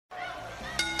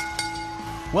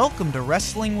Welcome to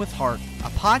Wrestling with Heart, a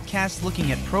podcast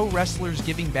looking at pro wrestlers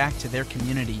giving back to their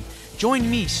community. Join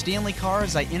me, Stanley Carr,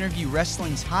 as I interview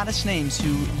wrestling's hottest names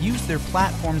who use their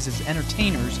platforms as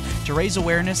entertainers to raise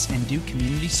awareness and do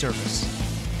community service.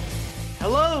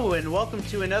 Hello, and welcome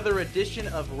to another edition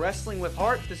of Wrestling with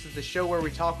Heart. This is the show where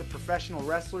we talk with professional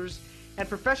wrestlers and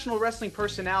professional wrestling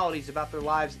personalities about their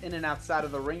lives in and outside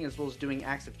of the ring, as well as doing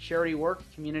acts of charity work,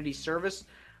 community service,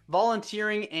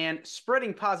 volunteering, and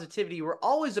spreading positivity. We're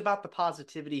always about the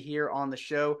positivity here on the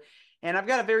show. And I've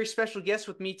got a very special guest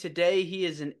with me today. He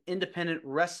is an independent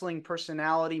wrestling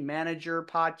personality, manager,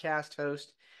 podcast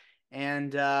host,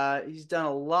 and he's done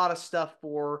a lot of stuff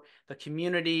for the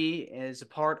community as a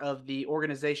part of the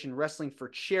organization Wrestling for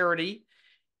Charity.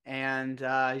 And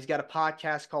he's got a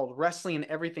podcast called Wrestling and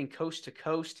Everything Coast to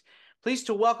Coast. Pleased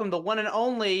to welcome the one and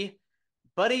only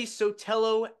Buddy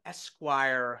Sotello Esq.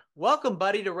 Welcome,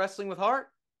 Buddy, to Wrestling with Heart.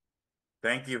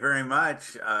 Thank you very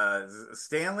much.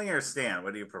 Stanley or Stan?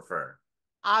 What do you prefer?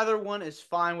 Either one is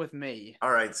fine with me.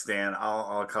 All right, Stan.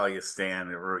 I'll call you Stan.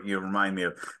 You remind me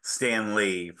of Stan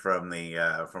Lee from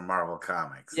Marvel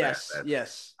Comics. Yes,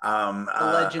 yes. The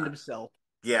legend himself.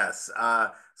 Yes.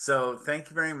 So thank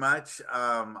you very much.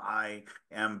 I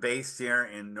am based here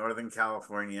in Northern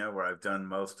California, where I've done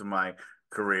most of my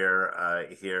career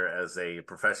here as a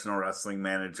professional wrestling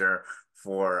manager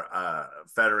for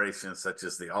federations such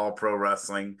as the All Pro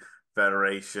Wrestling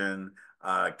Federation,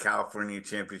 California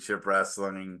Championship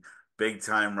Wrestling, Big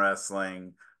Time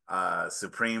Wrestling,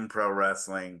 Supreme Pro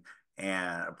Wrestling,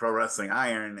 and Pro Wrestling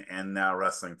Iron, and now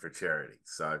Wrestling for Charity.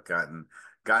 So I've gotten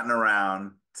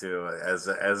around to as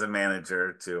a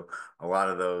manager to a lot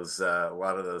of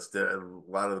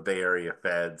the Bay Area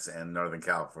feds and Northern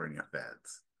California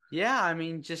feds. Yeah, I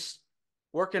mean, just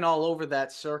working all over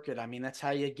that circuit. I mean, that's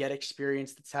how you get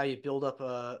experience. That's how you build up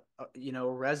a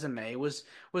resume. Was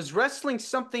wrestling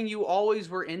something you always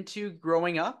were into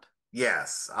growing up?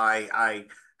 Yes, my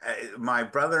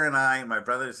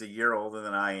brother's a year older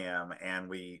than I am, and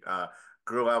we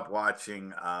grew up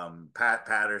watching Pat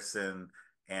Patterson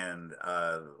and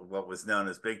what was known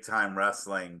as Big Time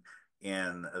Wrestling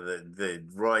in the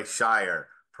Roy Shire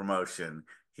promotion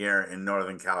here in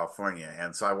Northern California.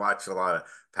 And so I watched a lot of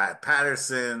Pat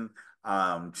Patterson,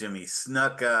 Jimmy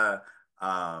Snuka,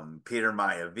 Peter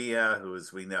Maivia, who,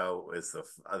 as we know, is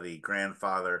the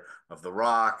grandfather of The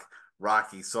Rock,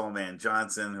 Rocky Soulman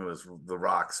Johnson, who was The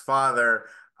Rock's father,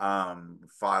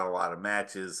 fought a lot of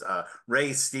matches.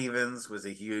 Ray Stevens was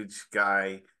a huge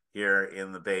guy here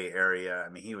in the Bay Area. I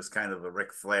mean, he was kind of the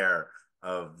Ric Flair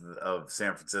of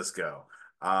San Francisco.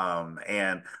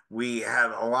 And we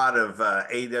had a lot of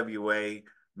AWA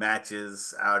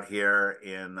matches out here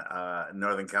in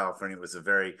Northern California.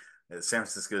 San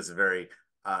Francisco is a very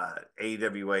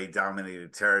AWA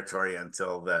dominated territory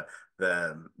until the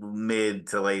mid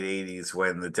to late 80s,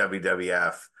 when the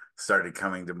WWF started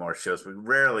coming to more shows. We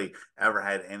rarely ever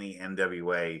had any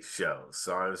NWA shows.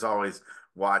 So I was always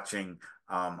watching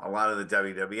a lot of the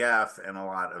WWF and a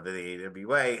lot of the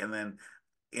AWA. And then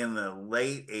in the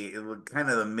kind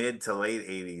of the mid to late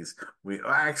 80s, we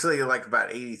actually, like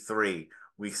about 83,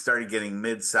 we started getting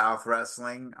Mid-South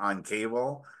wrestling on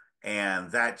cable, and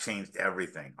that changed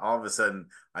everything. All of a sudden,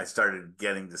 I started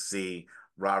getting to see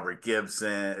Robert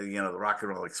Gibson, the Rock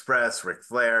and Roll Express, Ric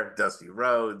Flair, Dusty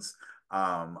Rhodes,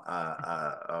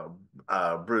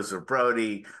 Bruiser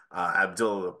Brody,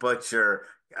 Abdullah the Butcher,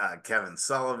 Kevin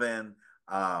Sullivan,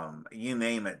 you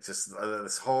name it. Just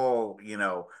this whole,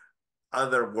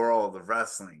 other world of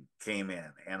wrestling came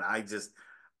in, and I just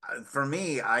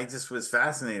was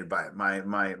fascinated by it.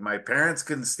 My parents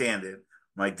couldn't stand it.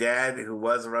 My dad, who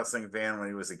was a wrestling fan when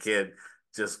he was a kid,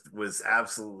 just was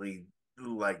absolutely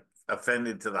like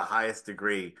offended to the highest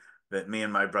degree that me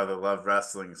and my brother loved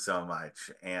wrestling so much.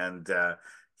 And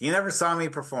he never saw me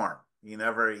perform. He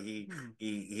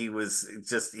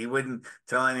wouldn't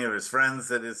tell any of his friends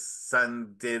that his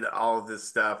son did all of this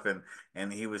stuff,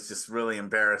 and he was just really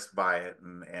embarrassed by it,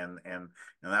 and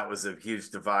that was a huge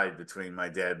divide between my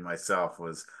dad and myself,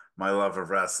 was my love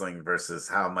of wrestling versus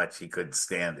how much he couldn't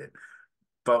stand it.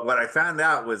 But what I found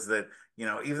out was that,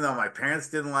 even though my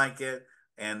parents didn't like it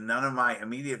and none of my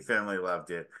immediate family loved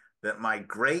it, that my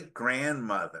great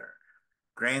grandmother,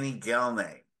 Granny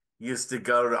Gelnay, used to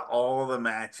go to all the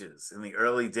matches in the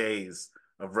early days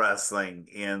of wrestling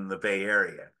in the Bay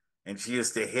Area. And she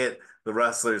used to hit the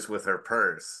wrestlers with her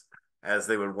purse as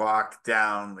they would walk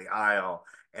down the aisle.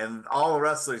 And all the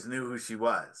wrestlers knew who she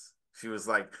was. She was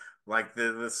like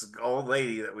this old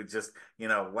lady that would just,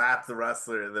 whap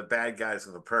the bad guys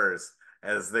with a purse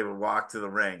as they would walk to the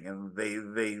ring. And they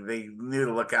knew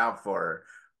to look out for her.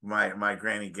 my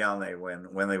Granny Gelnay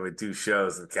when they would do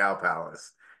shows at Cow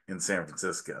Palace in San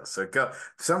Francisco. So go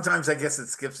sometimes I guess it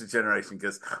skips a generation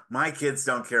because my kids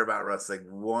don't care about wrestling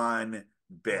one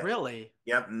bit. Really?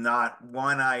 Yep, not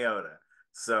one iota.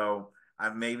 So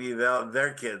maybe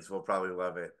their kids will probably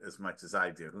love it as much as I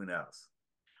do. Who knows?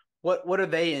 What are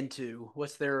they into?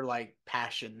 What's their like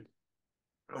passion?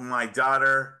 My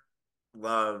daughter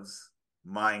loves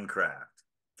Minecraft.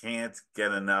 Can't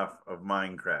get enough of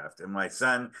Minecraft. And my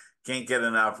son can't get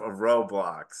enough of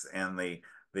Roblox and the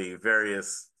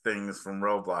various things from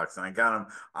Roblox. And I got them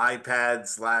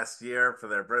iPads last year for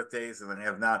their birthdays, and they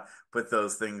have not put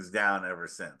those things down ever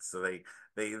since. So they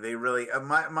really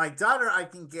my daughter I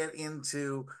can get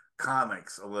into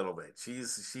comics a little bit.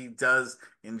 She does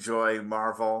enjoy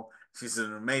Marvel. She's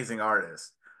an amazing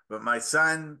artist. But my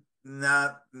son,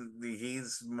 not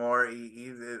he's more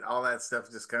all that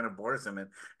stuff just kind of bores him,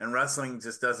 and wrestling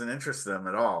just doesn't interest them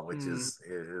at all, which Hmm.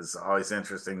 is always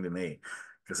interesting to me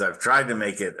because I've tried to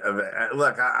make it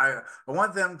look, I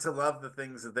want them to love the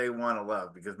things that they want to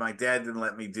love because my dad didn't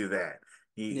let me do that.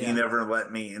 He Yeah. never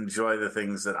let me enjoy the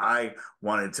things that I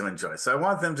wanted to enjoy. So I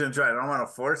want them to enjoy it. I don't want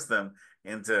to force them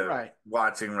into Right.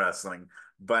 watching wrestling,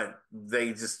 but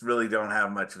they just really don't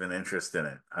have much of an interest in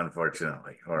it,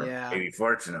 unfortunately, or Yeah. maybe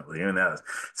fortunately, who knows?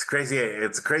 It's crazy.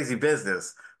 It's a crazy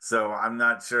business. So I'm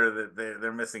not sure that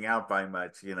they're missing out by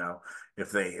much,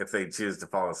 if they choose to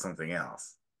follow something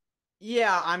else.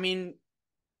 Yeah, I mean,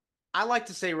 I like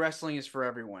to say wrestling is for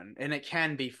everyone, and it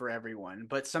can be for everyone,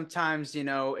 but sometimes,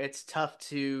 it's tough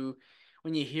to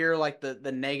when you hear like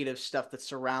the negative stuff that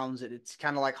surrounds it, it's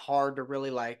kind of like hard to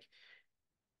really like,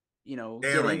 get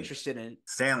Stanley, interested in it.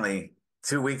 Stanley,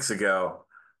 2 weeks ago,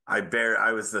 I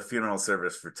was the funeral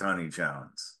service for Tony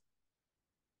Jones.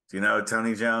 Do you know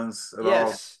Tony Jones at all?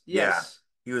 Yes, Yeah. yes.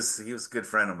 He was a good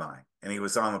friend of mine and he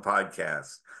was on the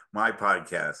podcast, my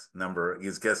podcast number,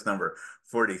 he's guest number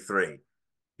 43.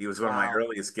 He was one of my Wow.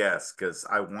 earliest guests because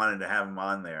I wanted to have him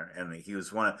on there, and he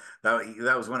was one of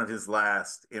that was one of his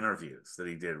last interviews that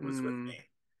he did was with Mm, me.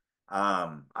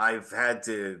 I've had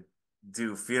to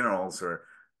do funerals or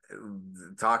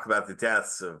talk about the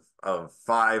deaths of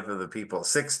five of the people,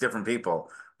 six different people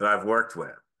that I've worked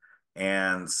with.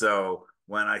 And so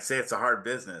when I say it's a hard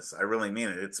business, I really mean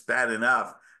it. It's bad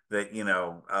enough that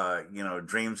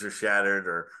dreams are shattered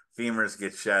or femurs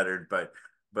get shattered, but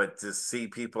to see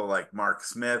people like Mark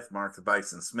Smith, Mark the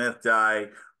Bison Smith die,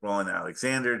 Roland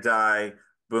Alexander die,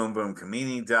 Boom Boom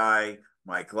Kamini die,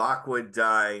 Mike Lockwood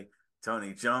die,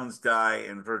 Tony Jones die,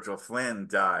 and Virgil Flynn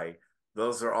die.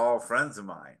 Those are all friends of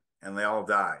mine, and they all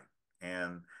died.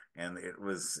 And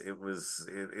it's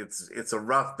a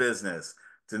rough business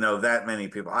to know that many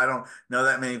people. I don't know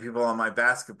that many people on my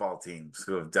basketball teams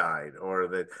who have died or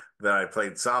that I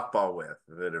played softball with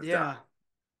that have died. yeah.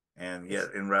 And It's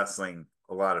yet in wrestling,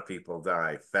 a lot of people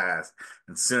die fast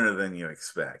and sooner than you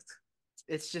expect.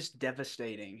 it's just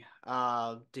devastating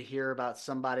to hear about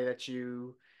somebody that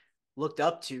you looked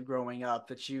up to growing up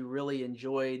that you really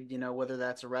enjoyed, whether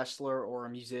that's a wrestler or a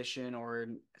musician or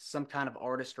some kind of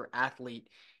artist or athlete,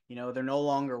 they're no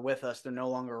longer with us, they're no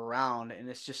longer around. And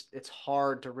it's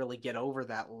hard to really get over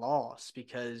that loss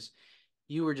because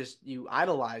you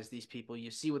idolize these people, you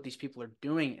see what these people are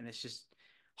doing, and it's just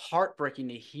heartbreaking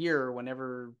to hear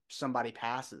whenever somebody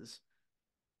passes.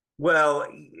 Well,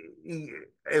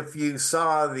 if you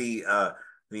saw the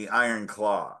Iron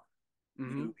Claw,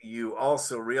 Hmm. you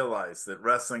also realize that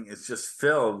wrestling is just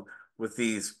filled with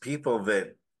these people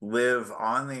that live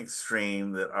on the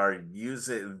extreme that are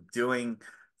doing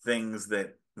things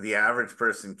that the average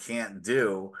person can't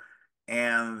do,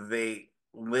 and they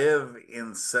live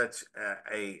in such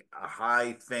a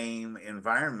high fame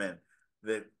environment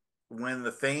that when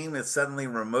the fame is suddenly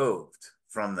removed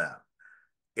from them,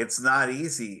 it's not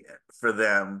easy for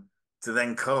them to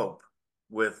then cope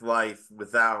with life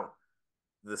without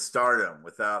the stardom,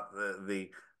 without the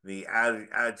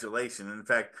adulation. In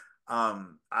fact,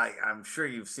 I'm sure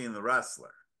you've seen The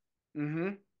Wrestler,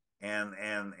 Hmm. and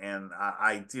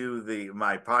I do the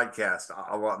my podcast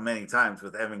a lot many times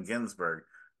with Evan Ginzburg,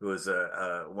 who is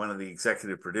one of the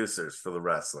executive producers for The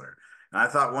Wrestler. And I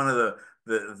thought one of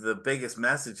the biggest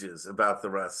messages about The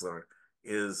Wrestler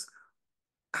is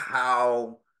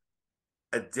how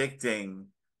addicting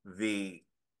the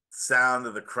sound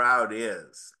of the crowd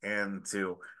is, and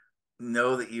to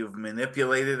know that you've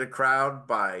manipulated a crowd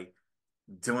by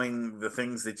doing the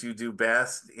things that you do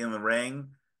best in the ring.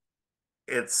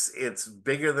 It's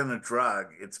bigger than a drug.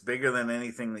 It's bigger than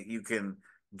anything that you can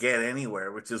get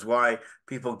anywhere, which is why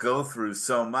people go through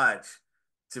so much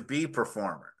to be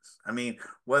performers. I mean,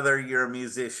 whether you're a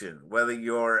musician, whether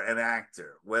you're an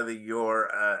actor, whether you're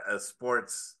a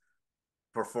sports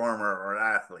performer or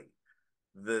athlete,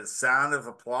 the sound of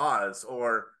applause,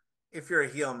 or if you're a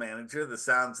heel manager, the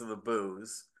sounds of the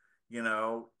boos, you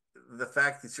know, the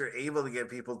fact that you're able to get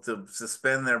people to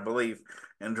suspend their belief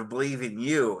and to believe in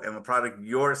you and the product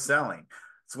you're selling.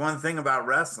 It's one thing about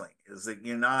wrestling is that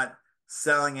you're not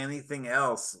selling anything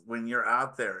else when you're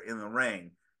out there in the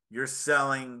ring. You're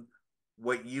selling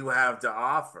what you have to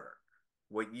offer,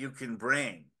 what you can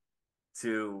bring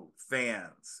to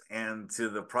fans and to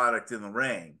the product in the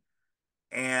ring.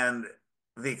 And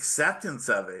the acceptance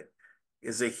of it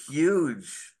is a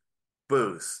huge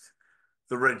boost.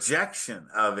 The rejection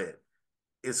of it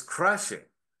is crushing.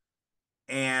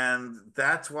 And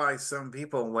that's why some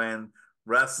people, when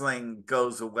wrestling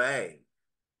goes away,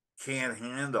 can't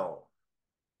handle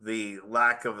the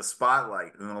lack of a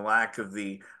spotlight and the lack of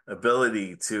the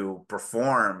ability to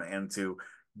perform and to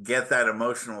get that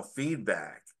emotional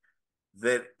feedback,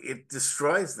 that it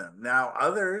destroys them. Now,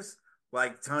 others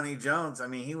like Tony Jones, I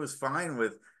mean, he was fine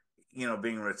with,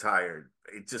 being retired.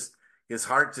 It just, his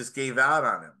heart just gave out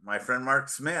on him. My friend Mark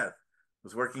Smith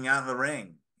was working out in the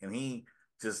ring, and he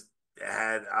just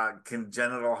had a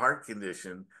congenital heart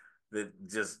condition that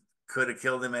just could have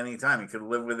killed him anytime. He could have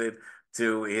lived with it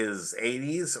to his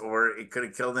 80s, or it could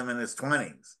have killed him in his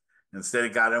 20s. Instead,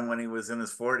 it got him when he was in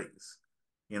his 40s.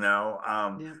 Yeah.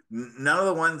 None of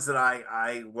the ones that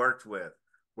I worked with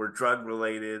were drug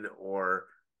related or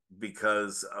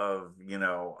because of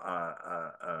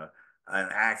an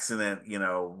accident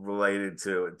related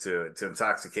to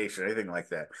intoxication or anything like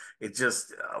that. It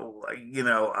just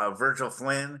Virgil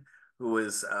Flynn, who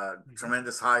is a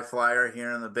tremendous high flyer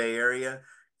here in the Bay Area,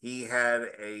 he had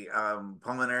a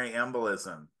pulmonary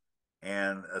embolism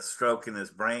and a stroke in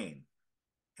his brain.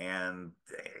 And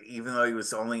even though he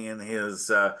was only in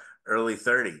his early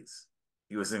 30s,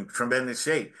 he was in tremendous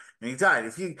shape, and he died.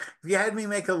 If you had me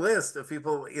make a list of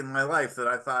people in my life that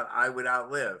I thought I would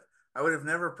outlive, I would have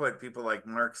never put people like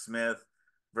Mark Smith,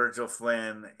 Virgil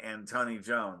Flynn, and Tony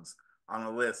Jones on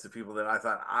a list of people that I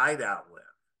thought I'd outlive.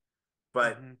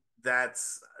 But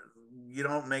that's, you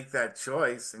don't make that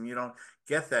choice, and you don't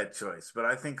get that choice. But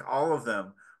I think all of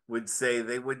them would say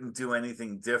they wouldn't do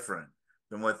anything different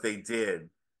than what they did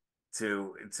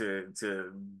to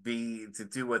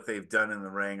do what they've done in the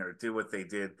ring, or do what they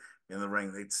did in the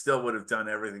ring. They still would have done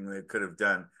everything they could have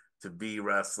done to be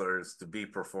wrestlers, to be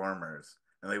performers,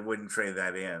 and they wouldn't trade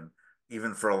that in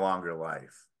even for a longer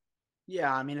life.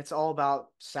 Yeah, I mean, it's all about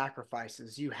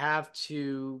sacrifices. You have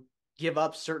to give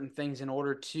up certain things in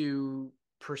order to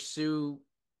pursue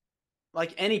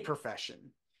like any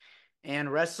profession.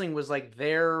 And wrestling was like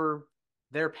their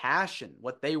passion,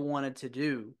 what they wanted to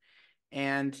do.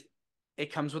 And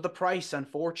it comes with a price,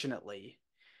 unfortunately.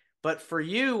 But for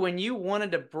you, when you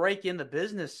wanted to break in the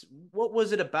business, what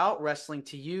was it about wrestling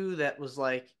to you that was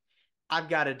like, I've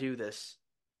got to do this?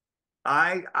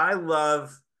 I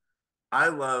love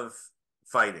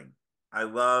fighting. I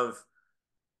love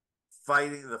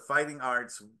the fighting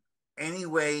arts, any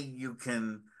way you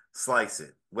can slice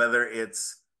it, whether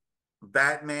it's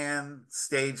Batman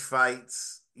stage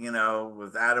fights,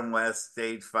 with Adam West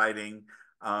stage fighting,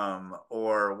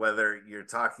 or whether you're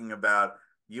talking about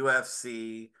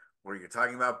UFC, or you're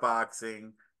talking about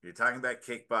boxing, you're talking about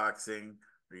kickboxing,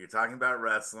 or you're talking about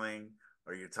wrestling,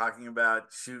 or you're talking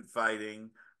about shoot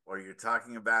fighting, or you're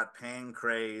talking about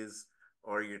pancrase,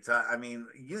 or I mean,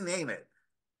 you name it.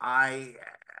 I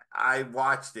I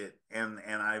watched it, and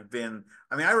I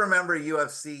remember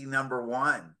UFC number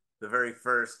one, the very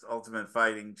first Ultimate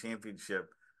Fighting Championship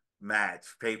match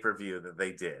pay-per-view that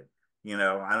they did. And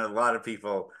a lot of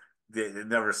people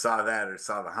never saw that or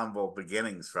saw the humble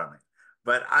beginnings from it.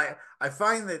 But I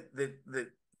find that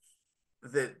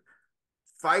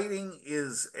fighting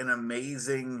is an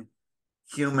amazing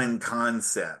human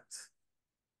concept,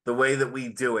 the way that we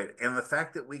do it, and the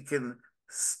fact that we can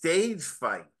stage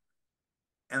fight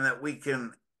and that we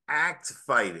can act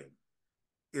fighting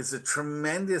is a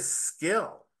tremendous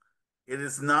skill. It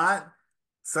is not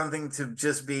something to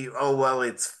just be, oh, well,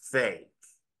 it's fake.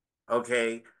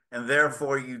 Okay. And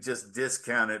therefore you just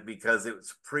discount it because it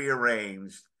was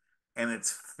prearranged and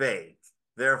it's fake.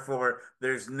 Therefore,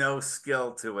 there's no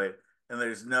skill to it, and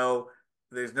there's no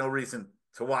reason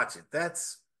to watch it.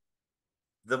 That's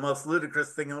the most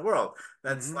ludicrous thing in the world.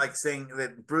 That's like saying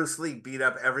that Bruce Lee beat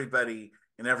up everybody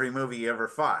in every movie he ever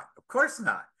fought. Of course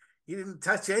not. He didn't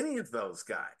touch any of those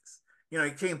guys. He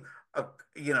came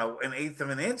an eighth of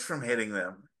an inch from hitting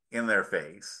them in their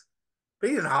face. But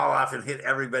he didn't haul off and hit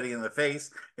everybody in the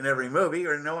face in every movie,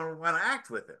 or no one would want to act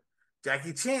with him.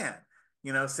 Jackie Chan,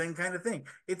 Same kind of thing.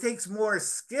 It takes more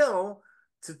skill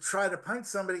to try to punch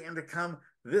somebody and to come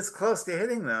this close to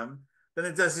hitting them than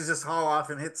it does to just haul off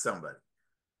and hit somebody.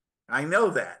 I know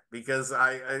that because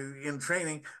in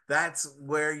training, that's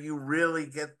where you really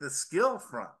get the skill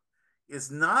from,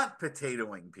 is not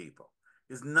potatoing people,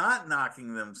 is not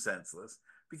knocking them senseless,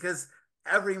 because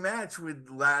every match would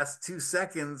last 2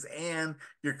 seconds and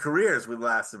your careers would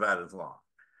last about as long.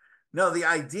 No, the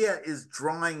idea is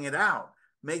drawing it out,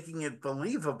 making it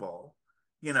believable.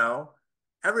 You know,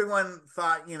 everyone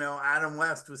thought, Adam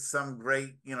West was some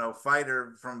great,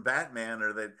 fighter from Batman,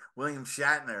 or that William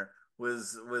Shatner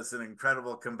was an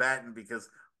incredible combatant because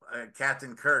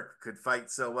Captain Kirk could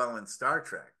fight so well in Star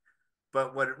Trek.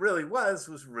 But what it really was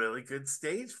really good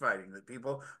stage fighting that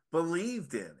people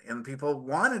believed in and people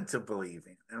wanted to believe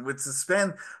in and would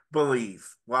suspend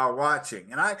belief while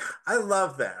watching. And I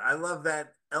love that. I love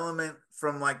that element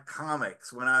from like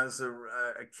comics when I was a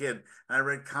kid. And I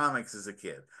read comics as a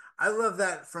kid. I love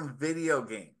that from video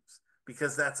games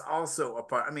because that's also a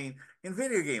part. I mean, in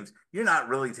video games, you're not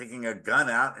really taking a gun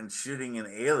out and shooting an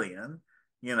alien,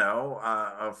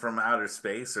 from outer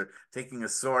space, or taking a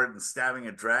sword and stabbing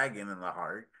a dragon in the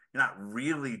heart. You're not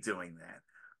really doing that.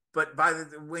 But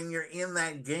when you're in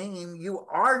that game, you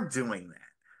are doing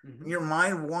that. Mm-hmm. Your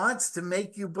mind wants to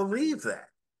make you believe that.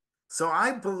 So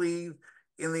I believe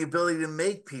in the ability to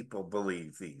make people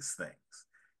believe these things.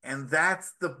 And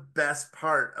that's the best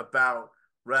part about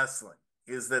wrestling,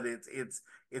 is that it's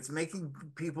making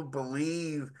people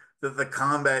believe that the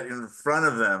combat in front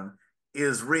of them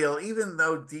is real, even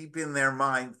though deep in their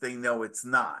minds they know it's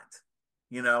not.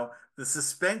 The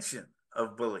suspension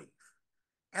of belief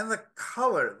and the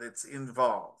color that's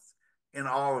involved in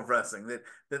all of wrestling, that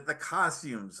the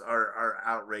costumes are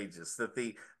outrageous, that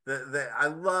the I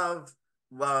love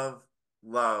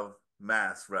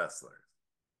masked wrestlers.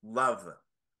 Love them.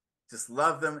 Just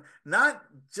love them. Not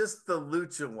just the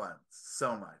lucha ones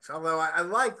so much, although I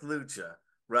like lucha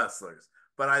wrestlers,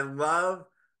 but I love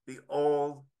the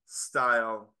old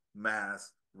style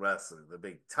masked wrestler, the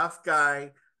big tough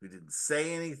guy who didn't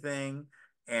say anything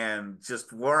and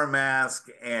just wore a mask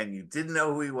and you didn't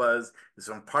know who he was. He's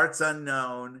from parts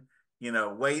unknown,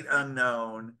 weight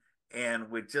unknown,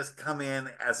 and would just come in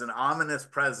as an ominous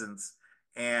presence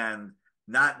and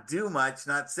not do much,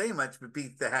 not say much, but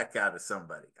beat the heck out of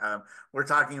somebody. We're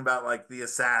talking about like the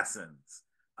Assassins.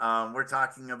 We're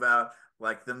talking about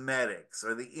like the Medics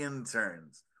or the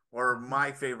Interns, or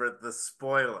my favorite, the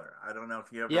Spoiler. I don't know if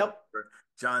you ever remember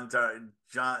Don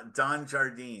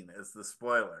Jardine as the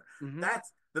Spoiler. Mm-hmm.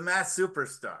 That's the masked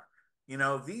superstar.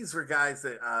 These were guys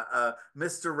that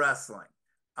Mr. Wrestling.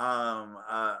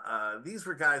 These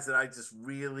were guys that I just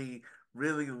really,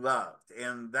 really loved.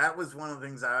 And that was one of the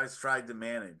things I always tried to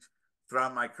manage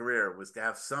throughout my career, was to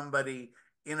have somebody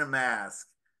in a mask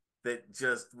that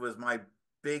just was my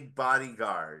big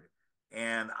bodyguard.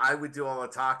 And I would do all the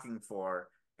talking for,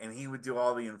 and he would do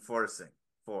all the enforcing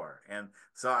for. And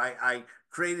so I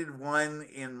created one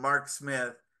in Mark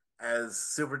Smith as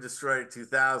Super Destroyer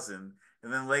 2000.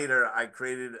 And then later I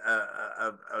created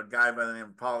a guy by the name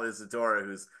of Paul Isadora,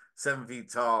 who's 7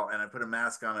 feet tall, and I put a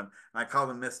mask on him, and I called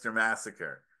him Mr.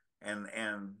 Massacre. And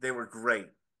they were great.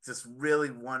 Just really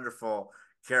wonderful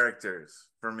characters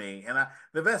for me. And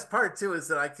the best part too is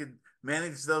that I could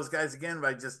manage those guys again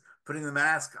by just putting the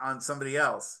mask on somebody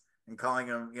else and calling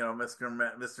him,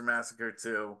 Mr. Massacre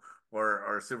 2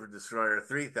 or Super Destroyer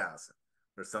 3000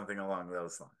 or something along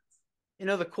those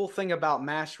lines. The cool thing about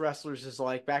masked wrestlers is,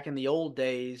 like, back in the old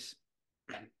days,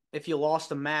 if you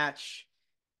lost a match,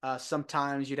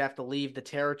 sometimes you'd have to leave the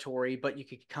territory, but you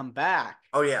could come back.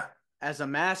 Oh, yeah. As a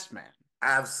masked man.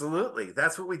 Absolutely.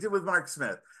 That's what we did with Mark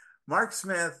Smith. Mark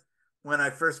Smith, when I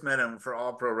first met him for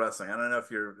All Pro Wrestling, I don't know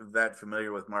if you're that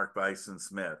familiar with Mark Bison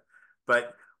Smith,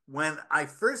 but when I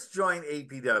first joined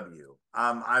APW,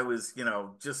 I was,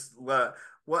 how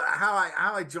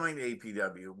I joined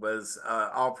APW was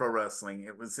All Pro Wrestling.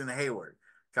 It was in Hayward,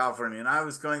 California, and I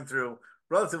was going through a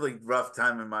relatively rough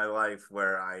time in my life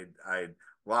where I'd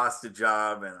lost a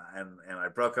job and I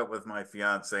broke up with my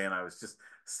fiance, and I was just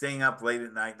staying up late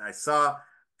at night, and I saw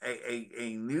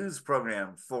a news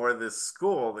program for this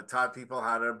school that taught people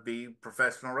how to be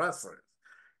professional wrestlers.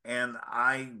 And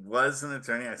I was an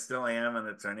attorney. I still am an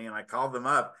attorney. And I called them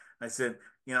up. I said,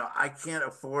 I can't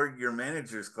afford your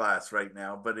manager's class right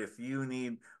now, but if you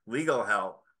need legal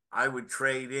help, I would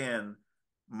trade in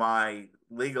my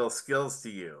legal skills to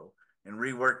you and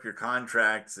rework your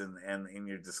contracts and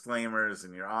your disclaimers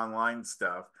and your online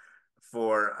stuff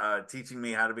for teaching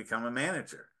me how to become a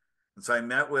manager. And so I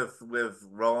met with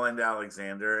Roland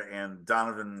Alexander and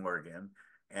Donovan Morgan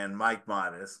and Mike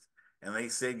Modest. And they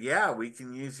said, yeah, we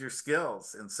can use your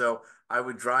skills. And so I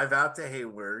would drive out to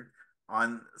Hayward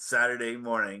on Saturday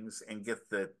mornings and get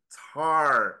the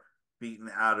tar beaten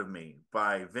out of me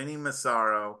by Vinnie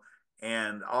Massaro,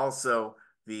 and also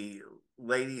the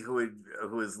lady who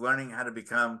was learning how to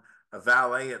become a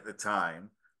valet at the time,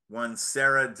 one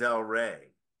Sarah Del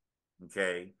Rey.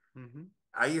 Okay. Mm-hmm.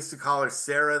 I used to call her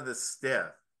Sarah the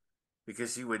Stiff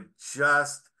because she would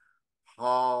just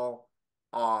haul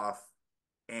off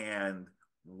and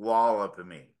wallop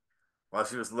me while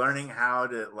she was learning how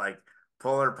to like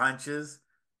pull her punches.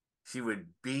 She would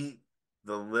beat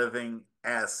the living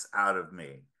s out of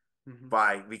me Mm-hmm.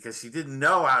 by because she didn't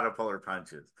know how to pull her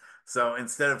punches. So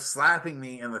instead of slapping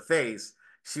me in the face,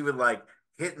 she would like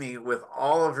hit me with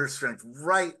all of her strength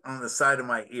right on the side of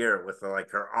my ear with like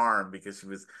her arm, because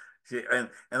and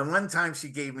one time she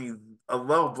gave me a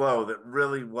low blow that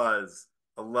really was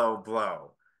a low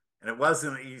blow. And it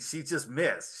wasn't, she just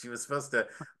missed. She was supposed to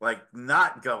like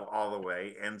not go all the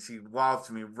way, and she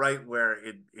walloped me right where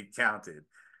it counted.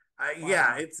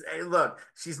 Yeah, Wow. it's hey, look.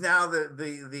 She's now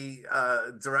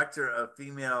the director of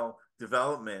female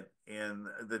development in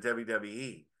the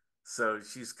WWE, so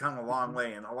she's come a long Mm-hmm.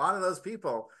 way. And a lot of those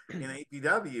people in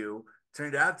APW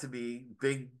turned out to be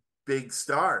big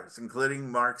stars,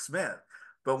 including Mark Smith.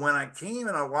 But when I came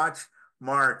and I watched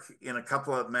Mark in a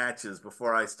couple of matches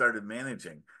before I started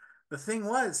managing, the thing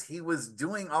was he was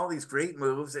doing all these great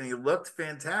moves and he looked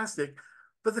fantastic,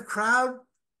 but the crowd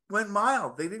went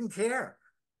mild. They didn't care.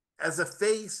 As a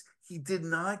face, he did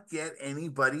not get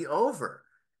anybody over.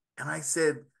 And I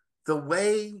said, the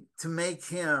way to make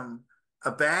him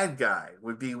a bad guy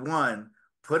would be, one,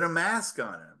 put a mask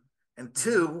on him, and Mm-hmm.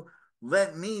 two,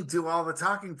 let me do all the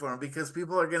talking for him, because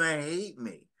people are going to hate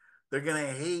me. They're going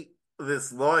to hate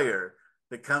this lawyer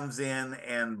that comes in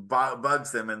and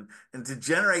bugs them. And to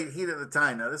generate heat at the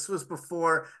time. Now, this was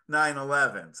before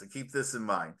 9/11, so keep this in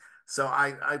mind. So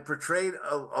I portrayed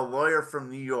a lawyer from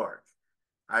New York.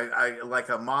 I like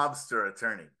a mobster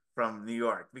attorney from New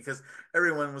York, because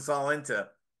everyone was all into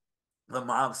the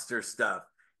mobster stuff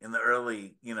in the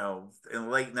early, in the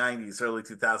late 90s, early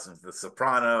 2000s, The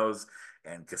Sopranos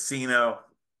and Casino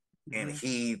and Mm-hmm.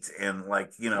 Heat and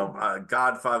like,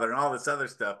 Godfather and all this other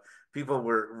stuff. People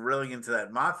were really into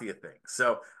that mafia thing.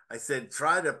 So I said,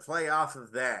 try to play off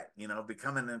of that,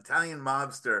 become an Italian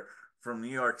mobster from New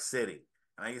York City.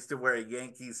 And I used to wear a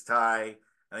Yankees tie.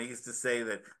 And I used to say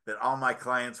that all my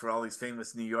clients were all these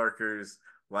famous New Yorkers,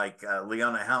 like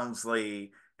Leona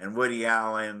Helmsley and Woody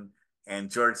Allen and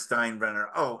George Steinbrenner.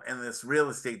 Oh, and this real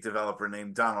estate developer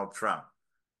named Donald Trump.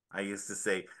 I used to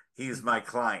say he's my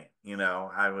client.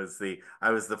 I was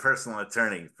the personal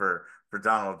attorney for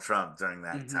Donald Trump during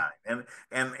that Mm-hmm. time.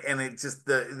 And it just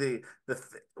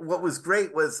what was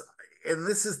great was, and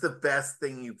this is the best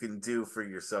thing you can do for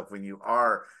yourself when you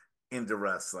are into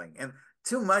wrestling. And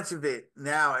too much of it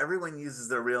now, everyone uses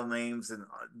their real names, and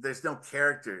there's no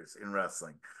characters in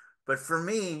wrestling. But for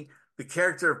me, the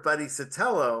character of Buddy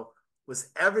Sotello was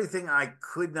everything I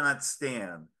could not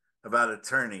stand about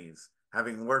attorneys,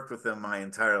 having worked with them my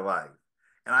entire life.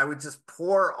 And I would just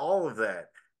pour all of that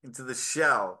into the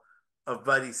shell of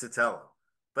Buddy Sotello.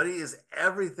 Buddy is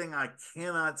everything I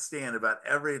cannot stand about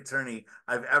every attorney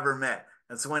I've ever met.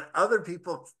 And so when other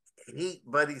people hate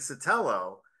Buddy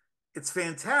Sotello, it's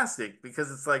fantastic, because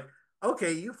it's like,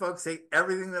 okay, you folks hate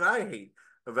everything that I hate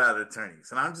about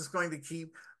attorneys, and I'm just going to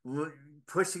keep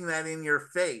pushing that in your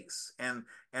face. And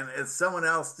as someone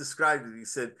else described it, he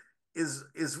said,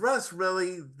 is Russ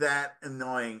really that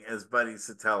annoying as Buddy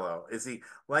Sotello? Is he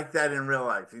like that in real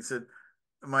life? He said,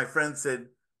 my friend said,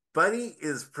 Buddy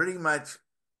is pretty much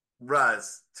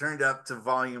Russ turned up to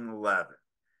volume 11.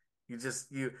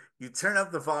 You turn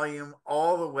up the volume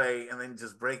all the way and then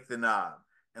just break the knob.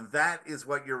 And that is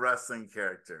what your wrestling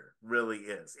character really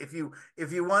is. If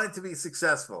you want it to be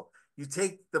successful, you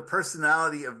take the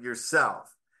personality of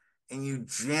yourself and you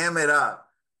jam it up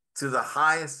to the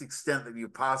highest extent that you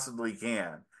possibly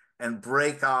can and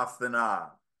break off the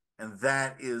knob. And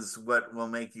that is what will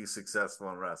make you successful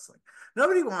in wrestling.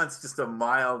 Nobody wants just a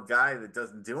mild guy that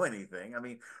doesn't do anything. I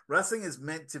mean, wrestling is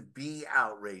meant to be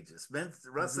outrageous.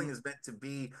 Wrestling Mm-hmm. is meant to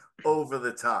be over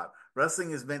the top. Wrestling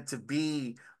is meant to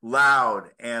be loud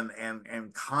and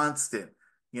constant,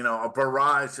 a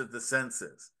barrage of the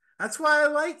senses. That's why I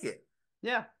like it.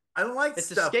 Yeah. I don't like It's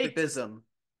stuff that just, escapism.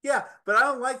 yeah, but I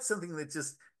don't like something that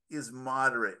just is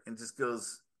moderate and just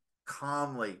goes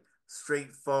calmly,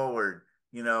 straightforward,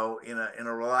 in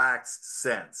a relaxed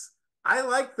sense. I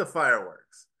like the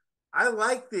fireworks. I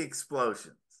like the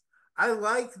explosions. I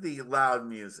like the loud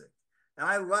music. And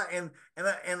I like and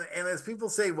as people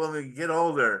say, well, when you get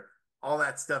older, all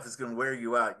that stuff is going to wear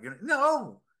you out.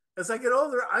 No, as I get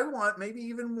older, I want maybe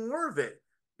even more of it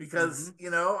because,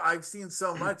 Hmm. I've seen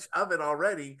so much of it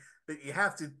already that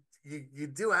you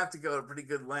do have to go to a pretty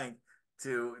good length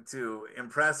to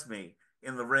impress me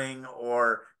in the ring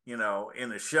or, in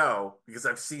a show because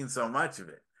I've seen so much of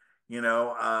it,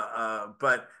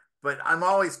 but I'm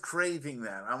always craving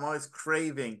that. I'm always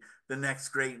craving the next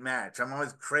great match. I'm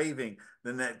always craving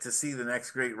to see the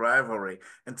next great rivalry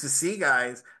and to see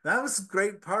guys. That was a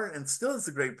great part, and still is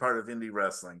a great part of indie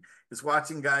wrestling is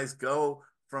watching guys go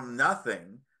from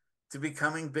nothing to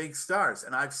becoming big stars.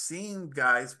 And I've seen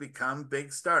guys become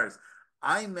big stars.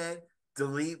 I met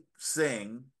Dilip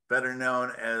Singh, better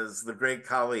known as the Great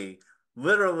Khali,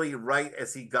 literally right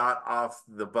as he got off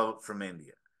the boat from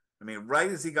India. I mean, right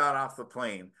as he got off the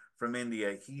plane from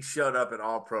India, he showed up at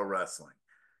All Pro Wrestling.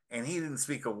 And he didn't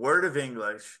speak a word of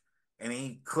English, and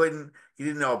he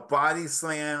didn't know a body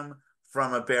slam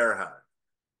from a bear hug.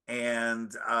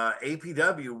 And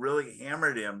APW really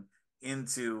hammered him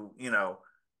into,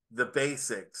 the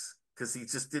basics because he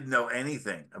just didn't know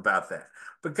anything about that.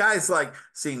 But guys like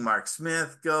seeing Mark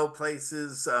Smith go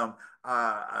places,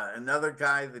 another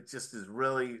guy that just is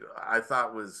really, I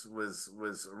thought was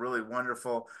a really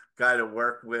wonderful guy to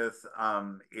work with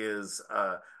is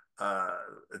uh,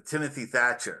 Timothy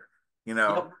Thatcher. You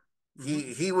know, Yep.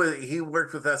 Hmm. he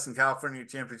worked with us in California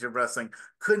Championship Wrestling.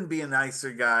 Couldn't be a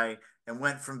nicer guy, and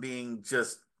went from being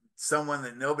just someone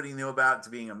that nobody knew about to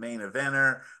being a main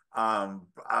eventer.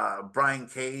 Brian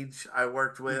Cage, I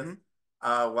worked with Hmm.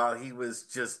 while he was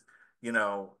just, you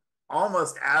know,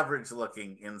 almost average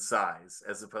looking in size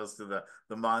as opposed to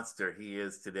the monster he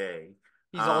is today.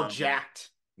 He's all Um, jacked.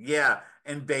 yeah,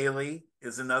 and Bailey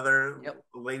is another Yep.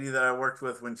 lady that I worked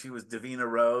with when she was Davina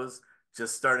Rose,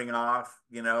 just starting off,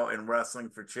 in wrestling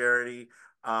for charity.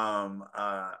 Um,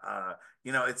 uh, uh,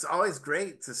 it's always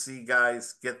great to see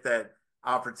guys get that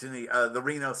opportunity. The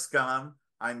Reno Scum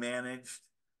I managed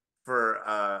for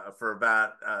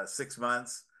about 6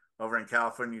 months over in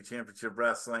California Championship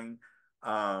Wrestling.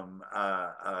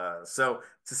 So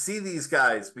to see these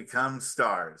guys become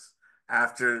stars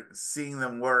after seeing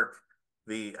them work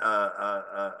the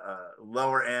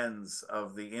lower ends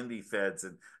of the indie feds,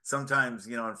 and sometimes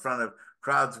in front of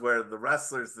crowds where the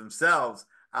wrestlers themselves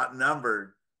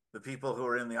outnumbered the people who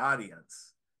are in the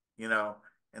audience, you know,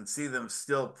 and see them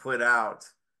still put out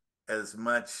as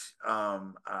much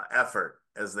effort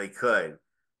as they could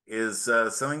is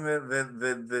something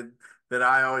that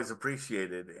I always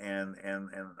appreciated and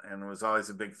was always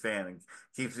a big fan and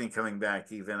keeps me coming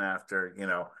back even after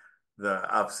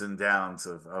the ups and downs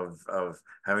of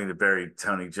having to bury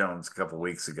Tony Jones a couple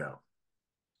weeks ago.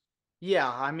 Yeah,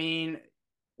 I mean,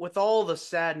 with all the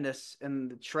sadness and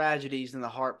the tragedies and the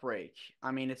heartbreak, I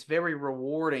mean, it's very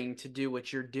rewarding to do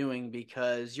what you're doing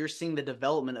because you're seeing the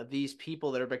development of these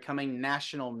people that are becoming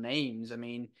national names. I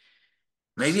mean, you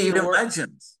Maybe see the even work,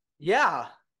 legends. yeah,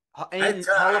 I had, and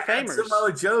Hall I of had Famers.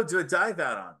 Samoa Joe do a dive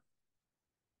out on.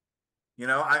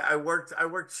 I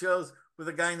worked shows with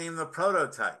a guy named the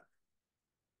Prototype.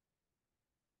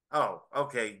 Oh,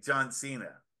 okay, John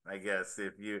Cena. I guess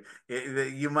if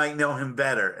you might know him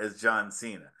better as John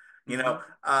Cena.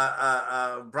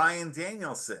 Hmm. Brian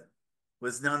Danielson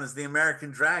was known as the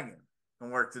American Dragon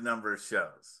and worked a number of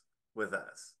shows with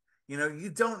us. You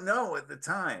don't know at the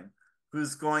time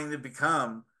who's going to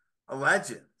become a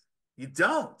legend. You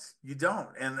don't,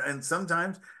 and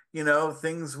sometimes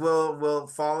things will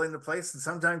fall into place, and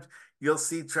sometimes you'll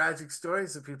see tragic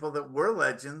stories of people that were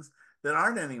legends that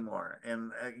aren't anymore.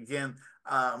 And again,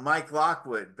 Mike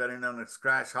Lockwood, better known as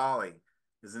Crash Holly,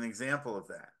 is an example of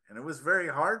that. And it was very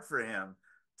hard for him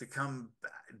to come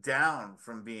down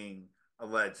from being a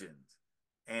legend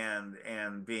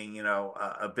and being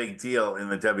a big deal in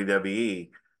the WWE,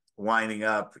 winding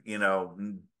up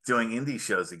doing indie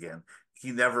shows again.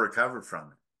 He never recovered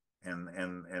from it, and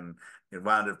it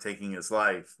wound up taking his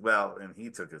life. Well, and he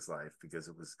took his life because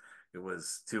it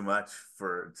was too much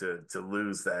to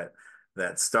lose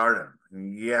that stardom.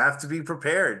 You have to be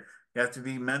prepared. You have to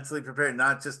be mentally prepared,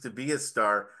 not just to be a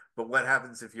star, but what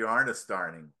happens if you aren't a star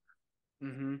anymore?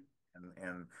 Hmm.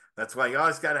 And that's why you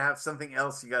always got to have something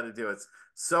else you got to do. It's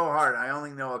so hard. I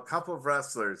only know a couple of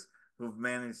wrestlers who've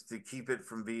managed to keep it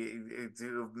from being,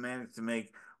 who've managed to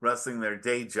make wrestling their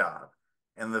day job.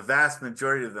 And the vast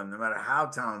majority of them, no matter how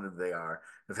talented they are,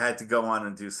 have had to go on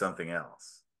and do something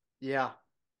else. Yeah.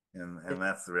 And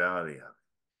that's the reality of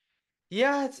it.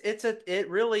 Yeah, it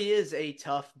really is a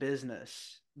tough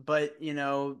business, but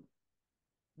the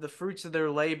fruits of their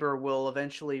labor will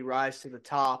eventually rise to the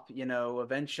top,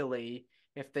 eventually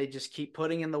if they just keep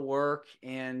putting in the work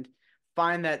and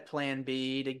find that plan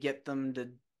B to get them to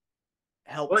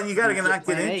help Well, you got to get not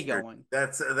get Plan A injured. going.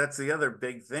 That's the other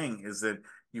big thing is that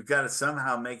you've got to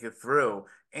somehow make it through,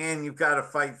 and you've got to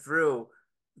fight through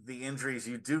the injuries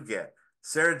you do get.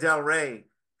 Sarah Del Rey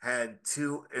had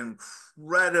two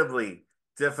incredibly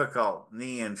difficult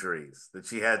knee injuries that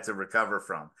she had to recover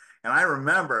from, and I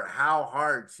remember how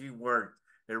hard she worked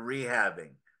at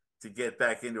rehabbing to get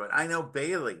back into it. I know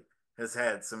Bailey has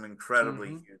had some incredibly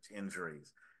Hmm. huge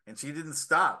injuries, and she didn't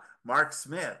stop. Mark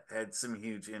Smith had some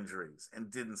huge injuries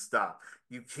and didn't stop.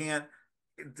 You can't,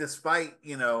 despite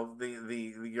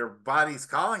the your body's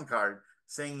calling card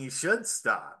saying you should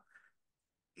stop.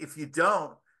 If you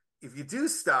don't, if you do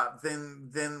stop,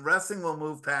 then wrestling will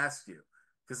move past you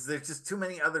because there's just too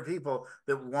many other people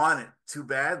that want it too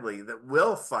badly that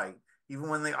will fight even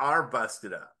when they are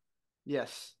busted up.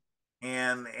 Yes.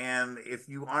 And if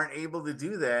you aren't able to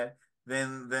do that,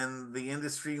 then the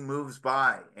industry moves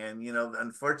by. And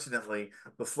unfortunately,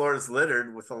 the floor is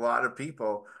littered with a lot of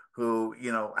people who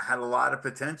had a lot of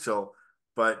potential,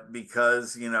 but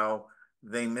because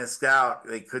they missed out,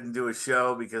 they couldn't do a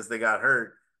show because they got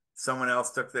hurt. Someone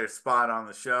else took their spot on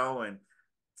the show and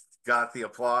got the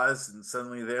applause, and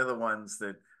suddenly they're the ones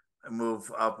that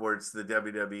move upwards to the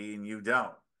WWE, and you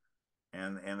don't.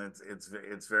 And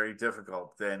it's very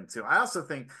difficult then too. I also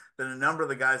think that a number of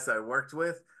the guys that I worked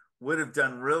with would have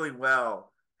done really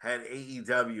well had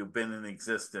AEW been in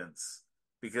existence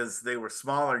because they were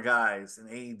smaller guys, and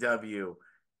AEW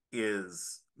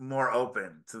is more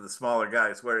open to the smaller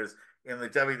guys. Whereas in the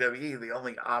WWE, the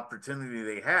only opportunity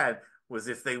they had was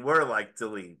if they were like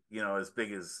Dilip, as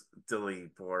big as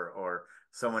Dilip, or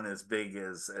someone as big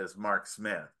as Mark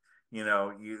Smith.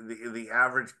 The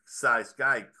average sized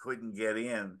guy couldn't get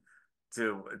in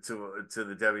to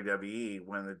the WWE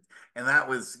and that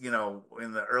was in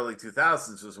the early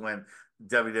 2000s was when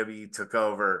WWE took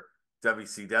over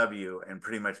WCW and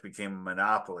pretty much became a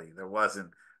monopoly. There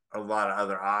wasn't a lot of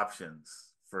other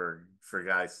options for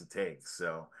guys to take.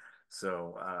 And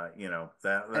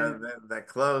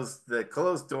That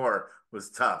closed door was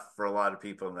tough for a lot of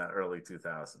people in that early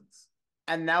 2000s.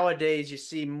 and nowadays you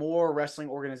see more wrestling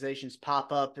organizations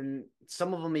pop up, and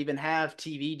some of them even have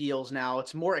TV deals now.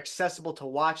 It's more accessible to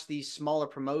watch these smaller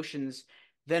promotions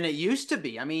than it used to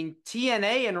be. I mean,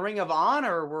 TNA and Ring of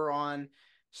Honor were on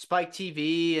Spike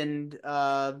TV and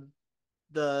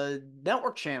the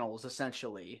network channels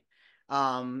essentially.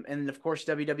 And of course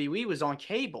WWE was on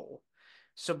cable.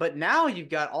 So, but now you've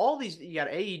got all these. You got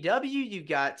AEW, you've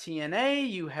got TNA,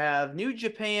 you have New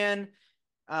Japan,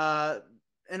 uh,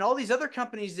 and all these other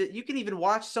companies that you can even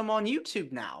watch some on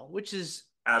YouTube now, which is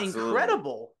Absolutely.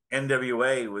 incredible.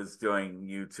 NWA was doing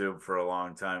YouTube for a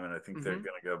long time, and I think they're Hmm.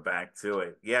 going to go back to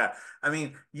it. Yeah, I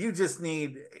mean, you just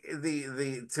need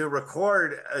the to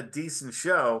record a decent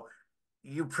show.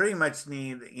 You pretty much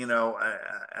need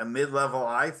a mid-level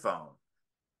iPhone.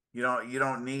 You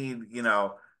don't need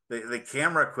the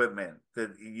camera equipment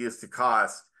that used to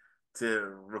cost to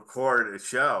record a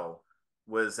show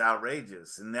was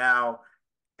outrageous, and now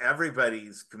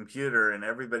everybody's computer and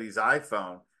everybody's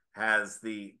iPhone has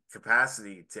the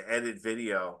capacity to edit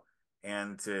video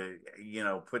and to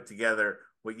put together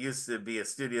what used to be a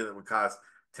studio that would cost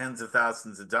tens of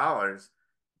thousands of dollars.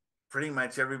 Pretty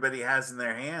much everybody has in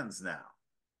their hands now,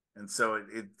 and so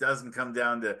it doesn't come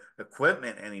down to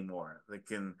equipment anymore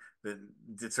that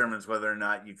determines whether or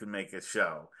not you can make a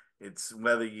show. It's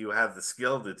whether you have the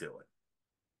skill to do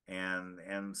it,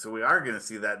 and so we are going to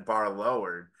see that bar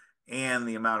lowered, and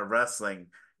the amount of wrestling.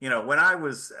 When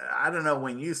I don't know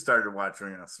when you started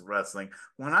watching wrestling.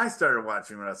 When I started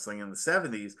watching wrestling in the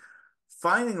 70s,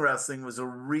 finding wrestling was a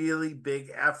really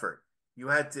big effort. You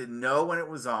had to know when it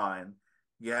was on.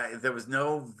 Yeah, there was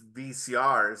no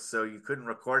VCRs, so you couldn't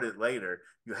record it later.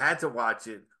 You had to watch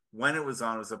it when it was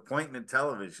on. It was appointment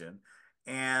television.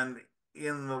 And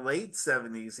in the late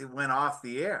 70s, it went off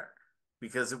the air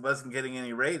because it wasn't getting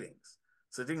any ratings.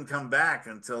 So it didn't come back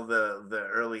until the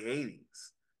early 80s.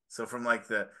 So from like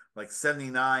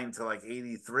 79 to like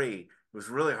 83, it was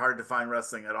really hard to find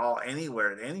wrestling at all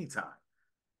anywhere at any time.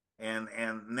 And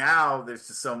now there's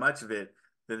just so much of it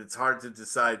that it's hard to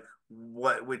decide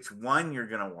which one you're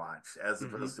going to watch as Hmm.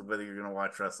 opposed to whether you're going to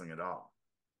watch wrestling at all.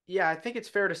 Yeah, I think it's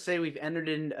fair to say we've entered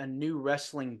in a new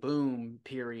wrestling boom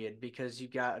period because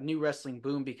you've got a new wrestling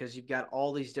boom because you've got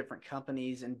all these different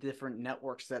companies and different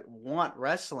networks that want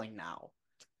wrestling now.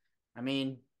 I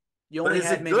mean, you But only is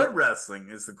had it good maybe wrestling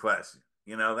is the question.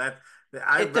 I'd it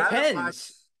rather watch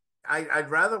depends. I'd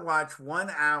rather watch 1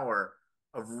 hour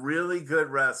of really good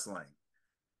wrestling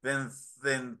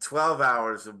than 12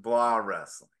 hours of blah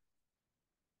wrestling.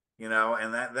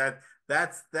 And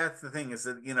that's the thing is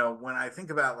that when I think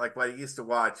about like what I used to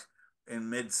watch in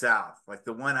Mid-South, like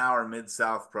the 1 hour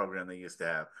Mid-South program they used to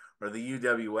have, or the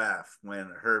UWF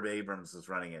when Herb Abrams was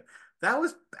running it. That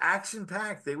was action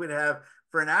packed. They would have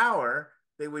for an hour,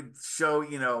 they would show,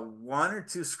 one or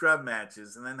two scrub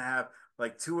matches and then have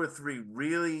like two or three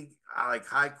really like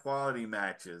high quality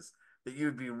matches that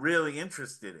you'd be really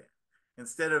interested in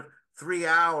instead of 3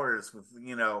 hours with,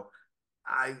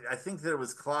 I think that it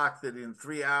was clocked that in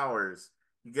 3 hours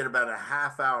you get about a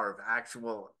half hour of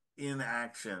actual in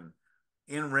action,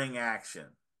 in ring action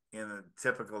in a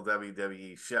typical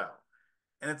WWE show.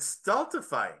 And it's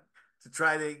stultifying to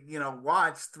try to,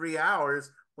 watch 3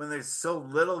 hours when there's so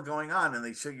little going on and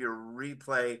they show you a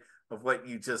replay of what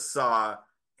you just saw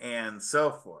and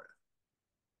so forth.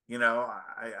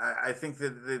 I think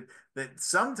that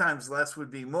sometimes less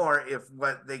would be more if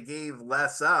what they gave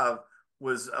less of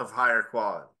was of higher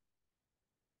quality.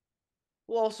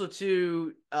 Well, also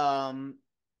too,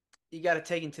 you got to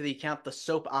take into the account the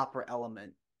soap opera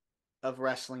element of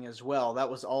wrestling as well. That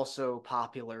was also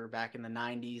popular back in the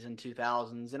 90s and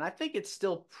 2000s. And I think it's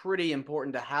still pretty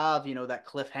important to have, that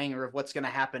cliffhanger of what's going to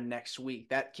happen next week.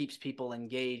 That keeps people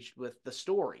engaged with the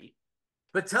story.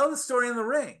 But tell the story in the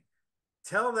ring.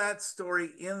 Tell that story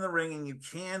in the ring, and you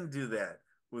can do that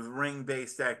with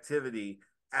ring-based activity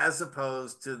as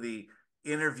opposed to the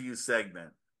interview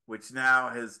segment, which now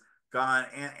has gone,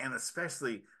 and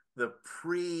especially the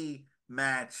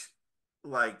pre-match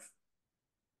like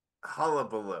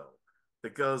hullabaloo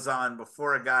that goes on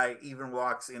before a guy even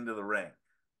walks into the ring.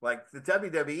 Like the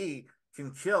WWE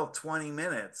can kill 20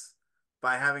 minutes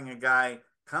by having a guy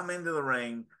come into the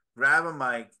ring, grab a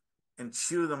mic, and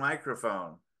chew the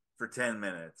microphone for 10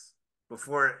 minutes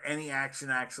before any action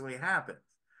actually happens.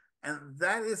 And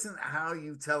that isn't how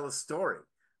you tell a story.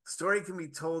 Story can be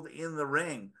told in the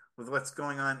ring with what's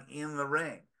going on in the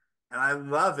ring. And I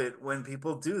love it when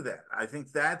people do that. I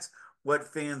think that's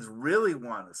what fans really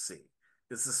want to see.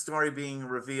 Is the story being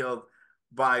revealed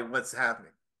by what's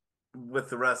happening with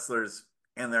the wrestlers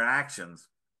and their actions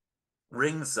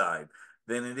ringside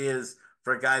than it is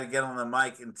for a guy to get on the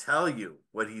mic and tell you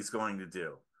what he's going to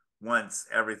do once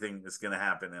everything is going to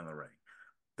happen in the ring.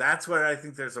 That's where I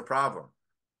think there's a problem.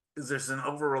 Is there's an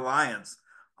over reliance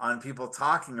on people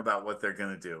talking about what they're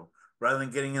going to do rather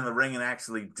than getting in the ring and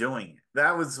actually doing it.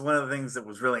 That was one of the things that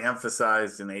was really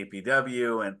emphasized in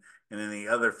APW and in the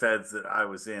other feds that I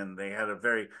was in. They had a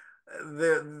very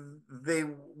they they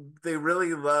they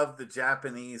really loved the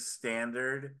Japanese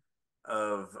standard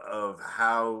of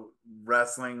how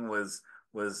wrestling was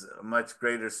a much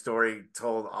greater story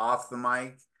told off the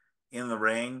mic in the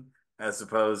ring as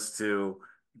opposed to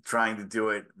trying to do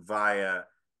it via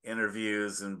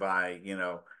interviews and by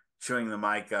chewing the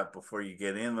mic up before you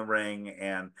get in the ring.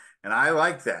 And I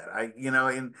like that.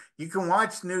 And you can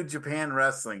watch New Japan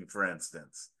Wrestling, for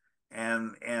instance,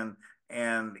 and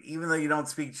even though you don't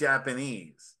speak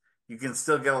Japanese, you can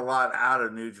still get a lot out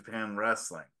of New Japan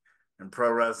Wrestling and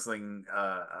Pro Wrestling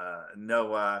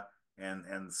Noah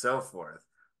and so forth.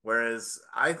 Whereas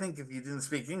I think if you didn't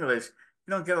speak English,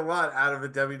 you don't get a lot out of a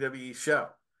WWE show.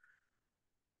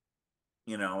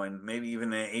 And maybe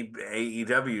even an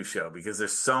AEW show because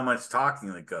there's so much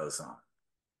talking that goes on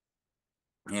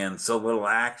and so little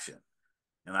action.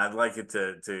 And I'd like it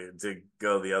to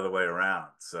go the other way around.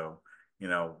 So,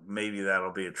 maybe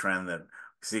that'll be a trend that we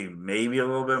see maybe a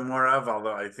little bit more of,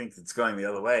 although I think it's going the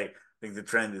other way. I think the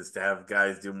trend is to have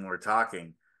guys do more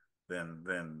talking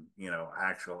than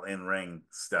actual in-ring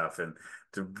stuff, and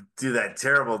to do that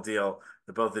terrible deal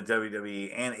that both the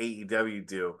WWE and AEW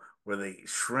do where they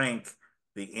shrink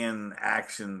the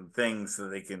in-action things so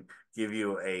they can give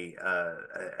you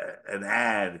an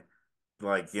ad,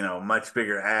 like much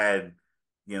bigger ad,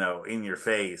 in your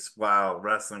face, while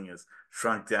wrestling is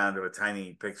shrunk down to a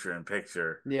tiny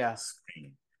picture-in-picture Yeah.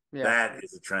 screen. Yeah. That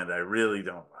is a trend I really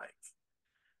don't like.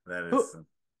 That Who is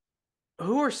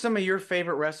who are some of your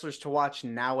favorite wrestlers to watch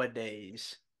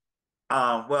nowadays?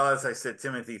 Well, as I said,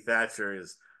 Timothy Thatcher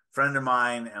is a friend of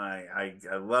mine, and I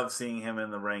love seeing him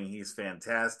in the ring. He's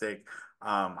fantastic.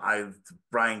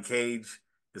 Brian Cage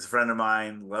is a friend of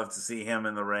mine. Love to see him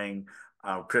in the ring.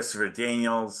 Christopher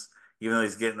Daniels, even though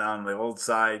he's getting on the old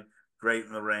side, great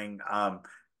in the ring.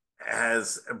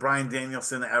 Has Brian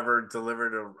Danielson ever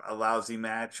delivered a lousy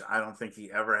match? I don't think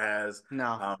he ever has.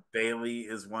 No. Bailey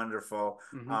is wonderful.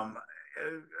 Hmm.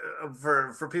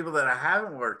 For people that I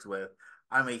haven't worked with,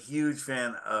 I'm a huge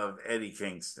fan of Eddie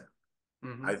Kingston.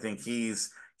 Hmm. I think he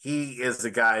is the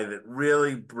guy that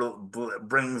really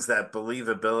brings that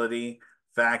believability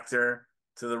factor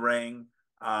to the ring,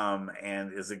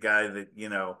 and is a guy that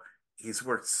he's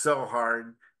worked so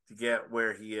hard to get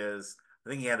where he is. I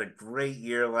think he had a great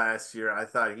year last year. I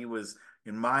thought he was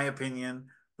in my opinion,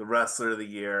 the wrestler of the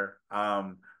year.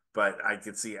 But I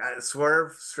could see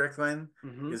Swerve Strickland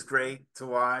Hmm. is great to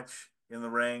watch in the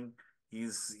ring.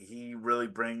 He really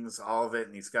brings all of it,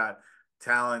 and he's got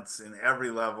talents in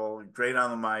every level. Great on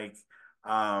the mic.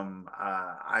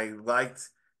 I liked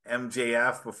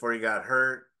MJF before he got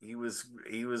hurt. He was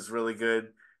really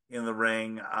good in the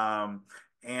ring.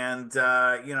 And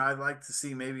I'd like to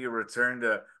see maybe a return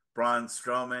to Braun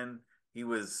Strowman. He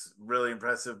was really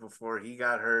impressive before he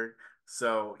got hurt.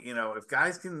 So, if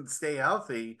guys can stay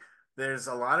healthy, there's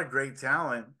a lot of great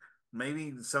talent,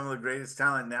 maybe some of the greatest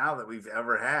talent now that we've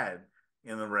ever had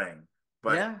in the ring.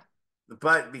 But Yeah,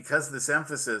 but because this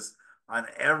emphasis on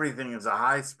everything is a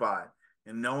high spot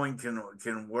and no one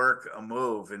can work a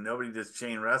move and nobody does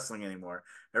chain wrestling anymore.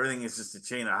 Everything is just a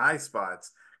chain of high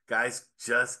spots. Guys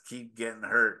just keep getting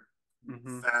hurt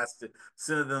hmm, fast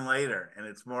sooner than later, and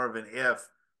it's more of an if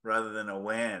rather than a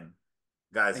when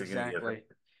guys are going to get hurt. exactly.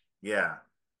 Yeah.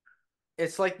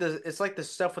 It's like the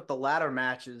stuff with the ladder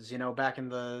matches, back in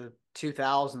the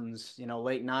 2000s,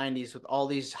 late 90s with all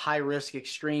these high risk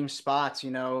extreme spots,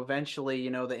 eventually,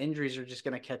 the injuries are just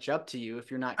going to catch up to you if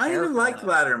you're not I don't even careful like enough.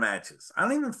 ladder matches. I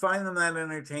don't even find them that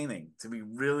entertaining, to be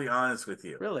really honest with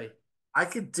you. Really? I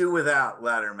could do without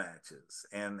ladder matches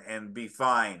and be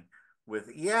fine with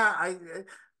yeah, I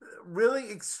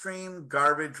really extreme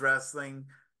garbage wrestling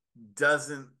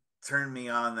doesn't turn me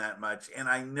on that much, and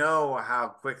I know how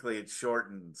quickly it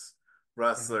shortens Hmm.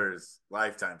 wrestlers'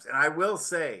 lifetimes. And I will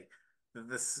say that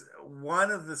this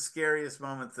one of the scariest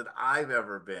moments that I've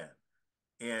ever been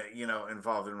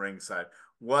involved in ringside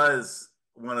was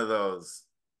one of those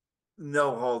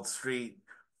no hold street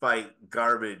fight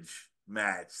garbage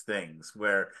match things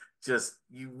where just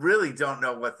you really don't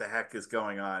know what the heck is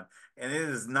going on, and it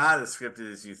is not as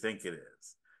scripted as you think it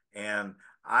is. And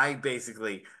I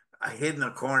hid in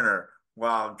a corner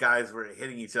while guys were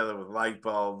hitting each other with light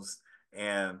bulbs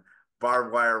and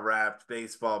barbed wire wrapped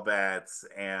baseball bats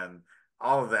and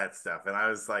all of that stuff. And I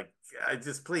was like, I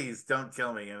just please don't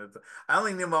kill me. And I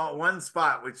only knew about one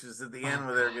spot, which was at the Oh end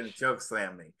where they were going to gosh. choke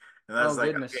slam me. And I Oh was like,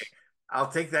 okay, goodness.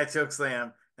 I'll take that choke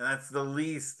slam, and that's the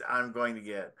least I'm going to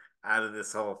get out of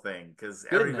this whole thing because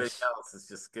everybody Goodness. else is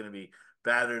just going to be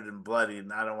battered and bloody,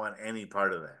 and I don't want any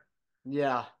part of that.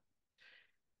 Yeah.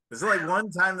 There's only one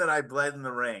time that I bled in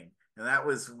the ring, and that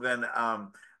was when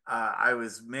I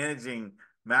was managing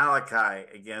Malachi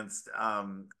against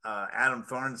Adam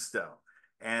Thornstowe,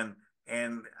 and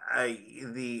and I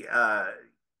the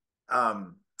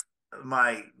um,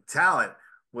 my talent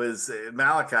was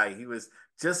Malachi. He was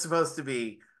just supposed to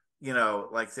be,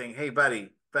 like saying, "Hey, buddy,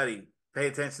 pay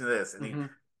attention to this," and he Hmm.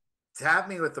 tapped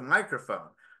me with the microphone.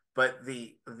 But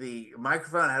the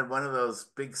microphone had one of those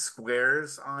big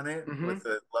squares on it with Hmm.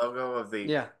 the logo of the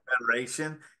Yeah.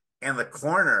 federation, and the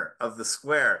corner of the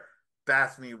square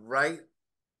bashed me right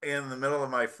in the middle of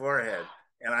my forehead,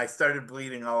 and I started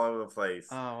bleeding all over the place.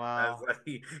 Oh I was wow.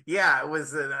 like, yeah, it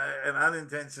was an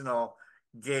unintentional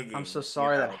I'm so gigging,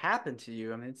 sorry that happened to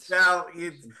you. I mean, it's Now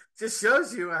it just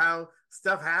shows you how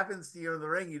stuff happens to you in the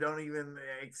ring. You don't even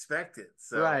expect it.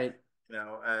 So, right.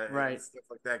 Right. stuff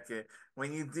like that.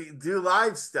 When you do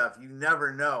live stuff, you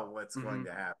never know what's going Hmm.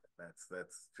 to happen. That's the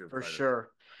true For part of it.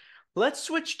 sure. Let's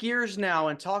switch gears now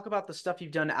and talk about the stuff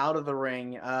you've done out of the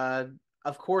ring.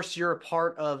 Of course, you're a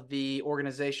part of the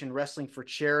organization Wrestling for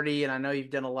Charity, and I know you've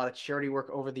done a lot of charity work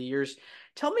over the years.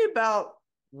 Tell me about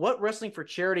what Wrestling for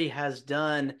Charity has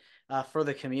done for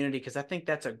the community, because I think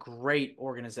that's a great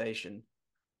organization.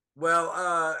 Well,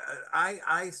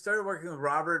 I started working with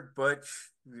Robert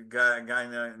Butch, the guy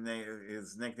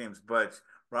his nickname's Butch,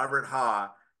 Robert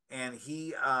Ha, and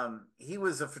he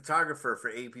was a photographer for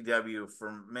APW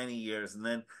for many years, and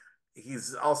then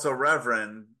he's also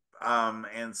Reverend,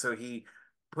 and so he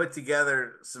put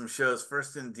together some shows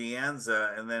first in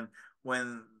Deanza, and then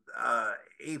when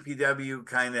APW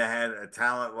kind of had a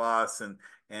talent loss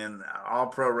and All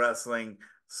Pro Wrestling,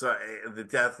 so the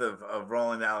death of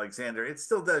Roland Alexander. It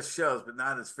still does shows, but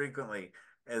not as frequently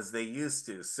as they used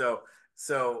to. So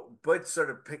Butch sort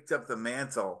of picked up the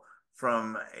mantle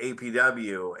from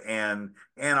APW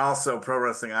and also Pro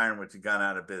Wrestling Iron, which had gone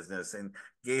out of business, and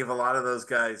gave a lot of those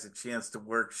guys a chance to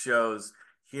work shows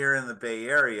here in the Bay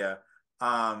Area.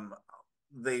 Um,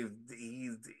 they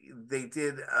he, they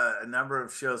did a number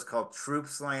of shows called Troop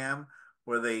Slam,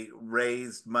 where they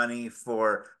raised money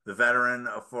for the veteran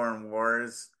of foreign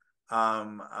wars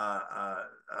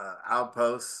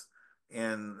outposts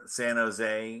in San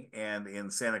Jose and in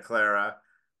Santa Clara.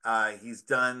 He's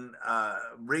done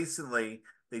recently.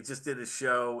 They just did a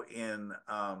show in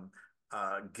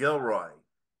Gilroy,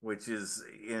 which is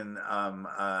in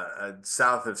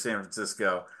south of San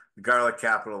Francisco. the garlic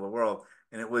capital of the world.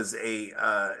 And it was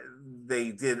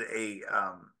they did a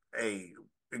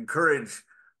encourage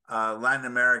Latin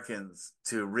Americans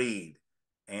to read,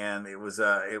 and it was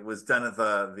done at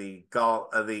the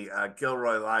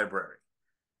Gilroy Library,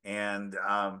 and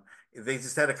they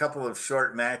just had a couple of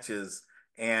short matches,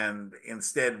 and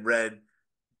instead read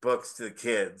books to the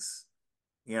kids,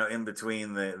 in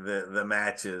between the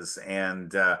matches,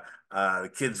 and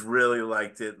the kids really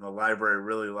liked it, and the library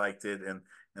really liked it, and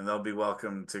they'll be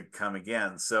welcome to come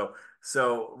again. So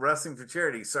Wrestling for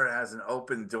Charity sort of has an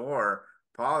open door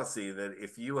policy that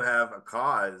if you have a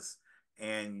cause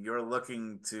and you're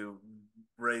looking to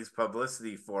raise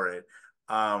publicity for it,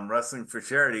 Wrestling for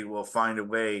Charity will find a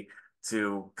way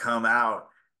to come out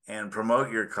and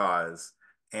promote your cause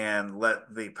and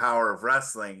let the power of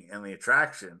wrestling and the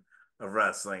attraction of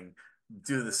wrestling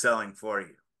do the selling for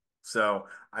you. So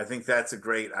I think that's a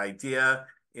great idea.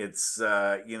 It's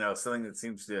something that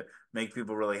seems to make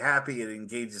people really happy. It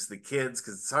engages the kids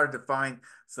because it's hard to find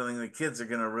something the kids are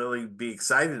going to really be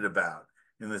excited about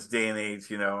in this day and age.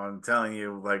 I'm telling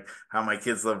you, like, how my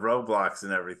kids love Roblox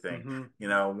and everything.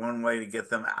 Mm-hmm. One way to get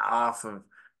them off of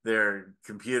their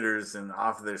computers and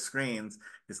off of their screens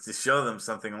is to show them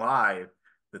something live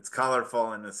that's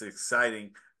colorful and as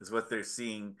exciting as what they're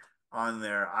seeing on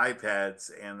their iPads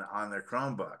and on their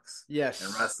Chromebooks. And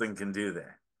Yes. wrestling can do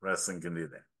that. Wrestling can do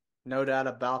that. No doubt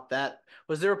about that.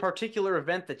 Was there a particular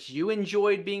event that you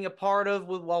enjoyed being a part of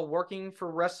while working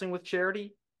for Wrestling with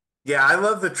Charity? Yeah, I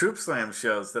love the Troop Slam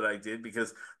shows that I did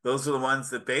because those are the ones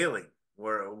that Bailey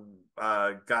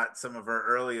got some of her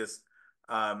earliest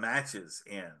matches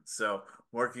in. So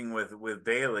working with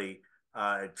Bailey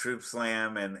at Troop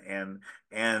Slam and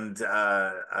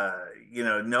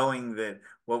knowing that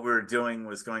what we were doing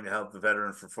was going to help the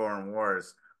veteran for foreign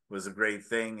wars was a great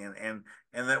thing, and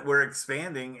that we're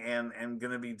expanding and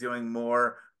going to be doing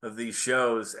more of these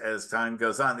shows as time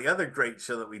goes on. The other great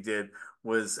show that we did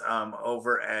was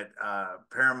over at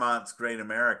Paramount's Great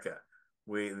America,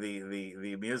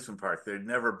 the amusement park. There'd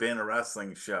never been a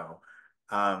wrestling show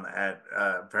at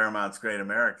Paramount's Great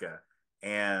America,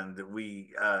 and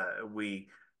we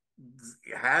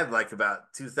had like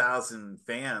about 2,000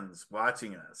 fans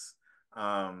watching us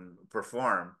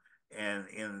perform. And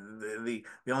in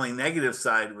the only negative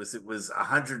side was it was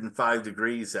 105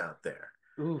 degrees out there.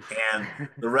 Oof. And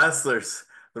the wrestlers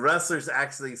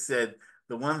actually said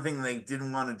the one thing they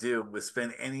didn't want to do was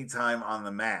spend any time on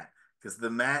the mat because the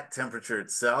mat temperature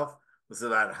itself was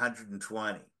about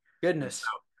 120. And so Goodness.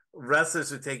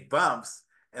 wrestlers would take bumps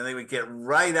and they would get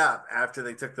right up after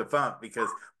they took the bump because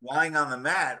lying on the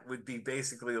mat would be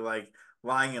basically like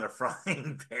lying in a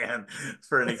frying pan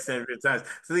for an extended period of time.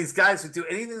 So these guys would do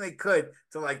anything they could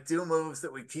to like do moves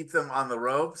that would keep them on the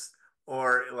ropes,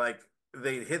 or like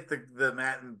they'd hit the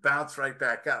mat and bounce right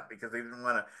back up because they didn't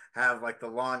want to have like the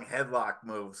long headlock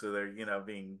move. So they're,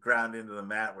 being ground into the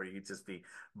mat where you'd just be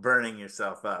burning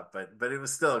yourself up. But it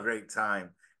was still a great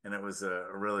time. And it was a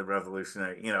really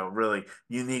revolutionary, really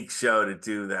unique show to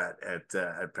do that at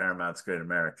Paramount's Great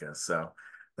America. So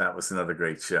that was another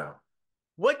great show.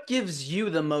 What gives you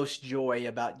the most joy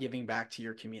about giving back to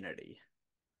your community?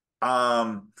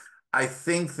 Um, I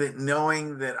think that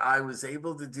knowing that I was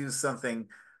able to do something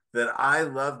that I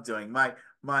love doing. My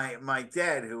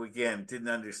dad, who again didn't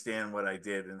understand what I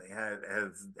did, and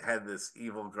had this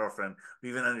evil girlfriend who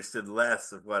even understood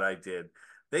less of what I did.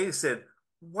 They said,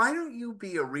 "Why don't you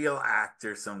be a real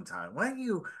actor sometime? Why don't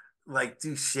you like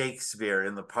do Shakespeare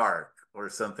in the park or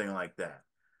something like that?"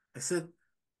 I said,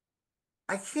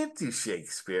 "I can't do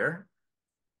Shakespeare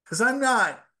because I'm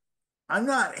not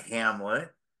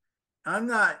Hamlet. I'm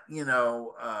not,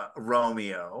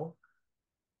 Romeo.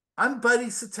 I'm Buddy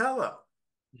Sotello.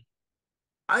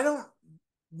 I don't,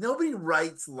 nobody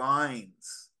writes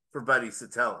lines for Buddy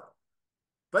Sotello.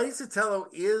 Buddy Sotello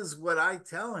is what I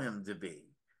tell him to be.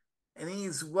 And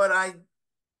he's what I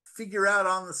figure out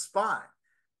on the spot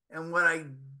and what I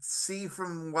see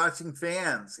from watching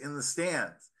fans in the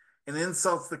stands and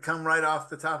insults that come right off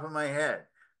the top of my head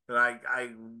that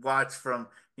I watch from,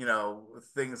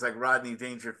 things like Rodney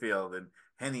Dangerfield and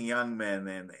Henny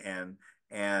Youngman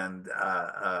and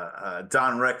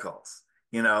Don Rickles,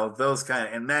 those kind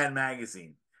of, and Mad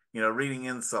Magazine, reading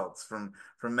insults from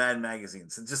Mad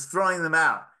magazines and just throwing them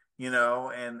out,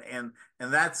 and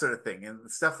that sort of thing,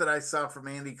 and stuff that I saw from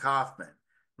Andy Kaufman,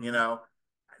 not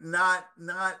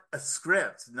a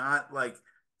script, not like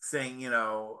saying,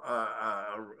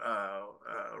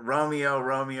 Romeo,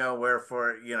 Romeo,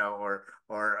 wherefore,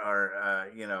 or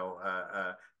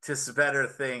 'tis a better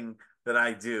thing that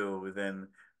I do than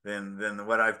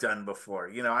what I've done before.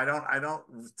 I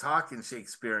don't talk in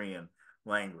Shakespearean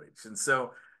language, and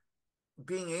so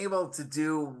being able to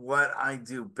do what I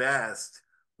do best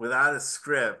without a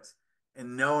script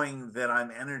and knowing that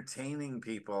I'm entertaining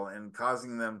people and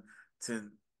causing them to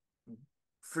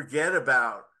forget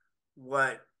about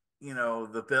what,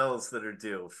 the bills that are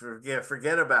due.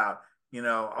 Forget about,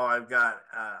 oh, I've got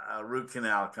a root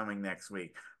canal coming next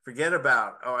week. Forget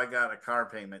about, oh, I got a car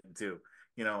payment due,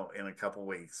 in a couple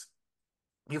weeks.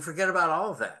 You forget about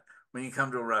all of that when you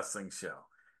come to a wrestling show,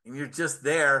 and you're just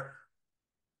there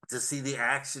to see the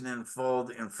action unfold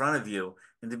in front of you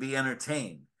and to be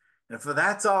entertained. And if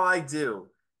that's all I do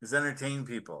is entertain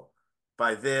people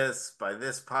by this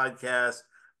podcast,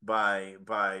 by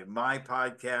my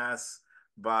podcasts,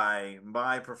 by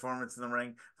my performance in the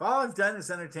ring. If all I've done is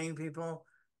entertain people,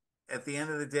 at the end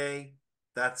of the day,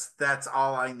 that's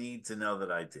all I need to know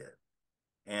that I did.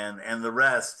 And the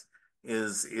rest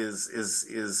is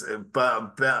a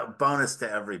bonus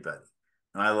to everybody.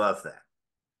 And I love that.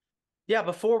 Yeah,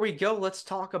 before we go, let's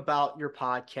talk about your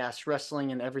podcast,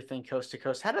 Wrestling and Everything Coast to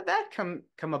Coast. How did that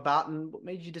come about, and what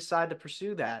made you decide to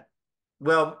pursue that?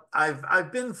 Well,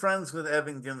 I've been friends with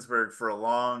Evan Ginzburg for a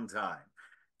long time,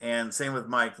 and same with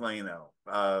Mike Leno,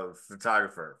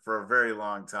 photographer, for a very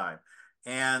long time.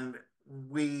 And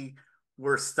we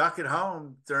were stuck at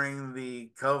home during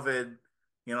the COVID,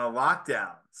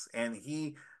 lockdowns. And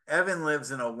Evan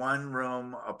lives in a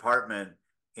one-room apartment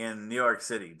in New York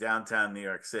City, downtown New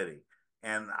York City,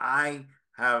 and I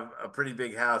have a pretty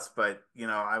big house, but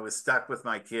I was stuck with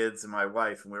my kids and my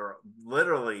wife, and we were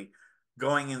literally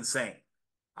going insane.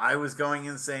 I was going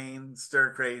insane,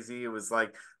 stir crazy. It was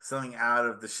like something out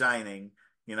of The Shining.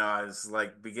 I was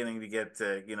like beginning to get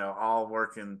to, all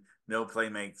working, no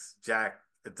playmates, Jack,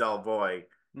 a dull boy,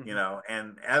 Mhm.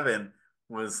 and Evan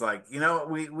was like,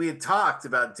 we had talked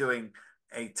about doing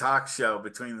a talk show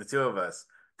between the two of us,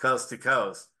 coast to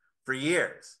coast, for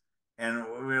years. And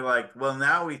we were like, well,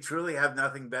 now we truly have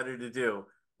nothing better to do.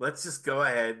 Let's just go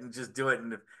ahead and just do it.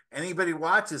 And if anybody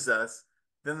watches us,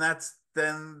 then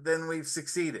we've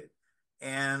succeeded.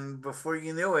 And before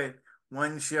you knew it,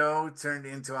 one show turned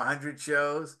into 100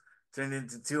 shows, turned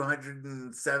into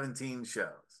 217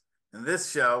 shows. And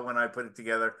this show, when I put it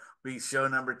together, we show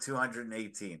number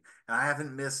 218. And I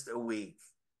haven't missed a week.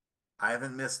 I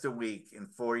haven't missed a week in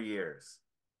 4 years.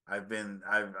 I've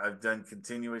done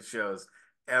continuous shows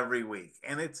every week,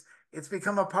 and it's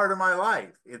become a part of my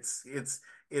life.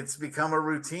 It's become a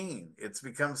routine. It's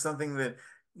become something that,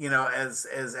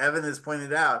 as Evan has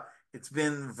pointed out, it's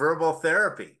been verbal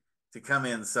therapy to come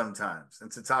in sometimes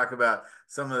and to talk about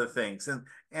some of the things.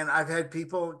 And I've had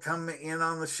people come in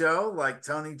on the show like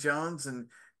Tony Jones and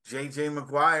JJ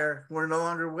McGuire, who are no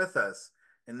longer with us.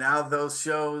 And now those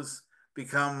shows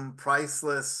become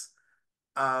priceless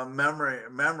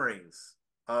memories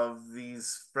of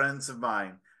these friends of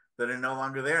mine that are no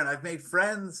longer there. And I've made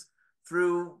friends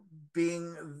through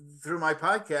through my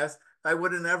podcast I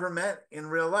would have never met in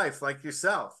real life, like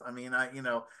yourself. I mean,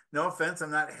 no offense,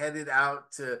 I'm not headed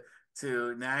out to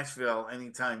Nashville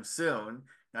anytime soon.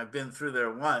 I've been through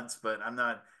there once, but I'm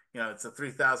not, it's a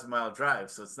 3,000-mile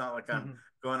drive. So it's not like I'm Mhm.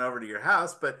 going over to your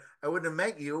house, but I wouldn't have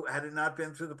met you had it not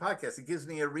been through the podcast. It gives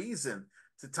me a reason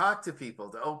to talk to people,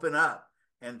 to open up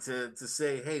and to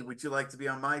say, hey, would you like to be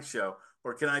on my show?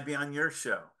 Or can I be on your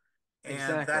show? And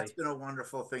that's Exactly. been a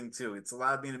wonderful thing too. It's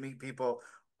allowed me to meet people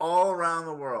all around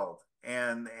the world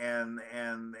and an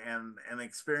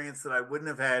experience that I wouldn't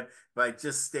have had if I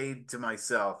just stayed to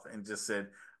myself and just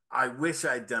said, I wish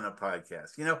I'd done a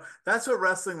podcast. That's what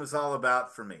wrestling was all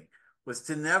about for me, was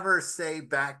to never say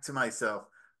back to myself,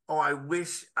 oh, I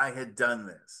wish I had done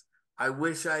this. I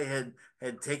wish I had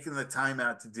taken the time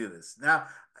out to do this. Now,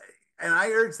 and I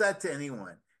urge that to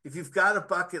anyone. If you've got a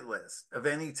bucket list of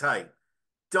any type,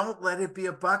 don't let it be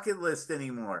a bucket list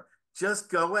anymore. Just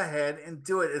go ahead and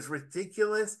do it. As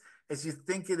ridiculous as you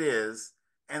think it is,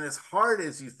 and as hard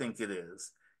as you think it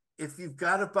is, if you've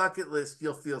got a bucket list,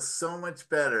 you'll feel so much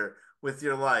better with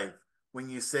your life when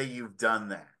you say you've done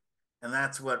that. And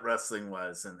that's what wrestling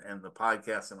was, and the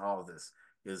podcast and all of this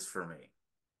is for me.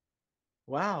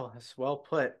 Wow, that's well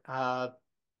put.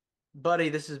 Buddy,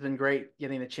 this has been great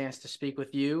getting the chance to speak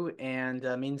with you, and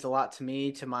means a lot to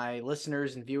me, to my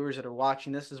listeners and viewers that are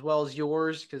watching this, as well as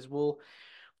yours, because we'll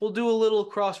do a little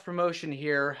cross promotion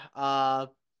here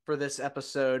for this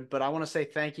episode. But I want to say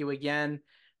thank you again.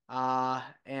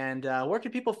 And where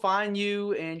can people find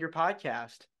you and your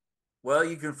podcast? Well,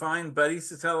 you can find Buddy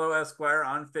Sotello Esquire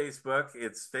on Facebook.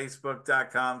 It's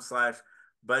facebook.com/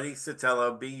 Buddy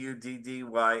Sotello,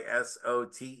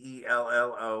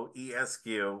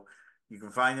 BuddySotelloEsq. You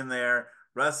can find him there.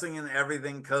 Wrestling and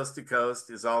Everything Coast to Coast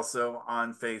is also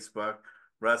on Facebook.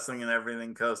 Wrestling and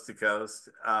Everything Coast to Coast,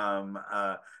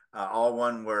 all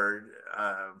one word,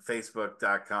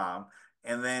 Facebook.com.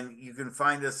 And then you can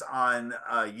find us on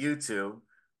YouTube.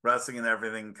 Wrestling and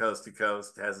Everything Coast to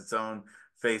Coast has its own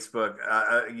Facebook,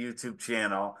 YouTube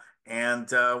channel. And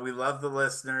we love the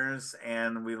listeners,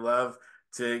 and we love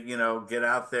to, get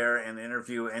out there and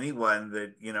interview anyone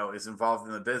that, is involved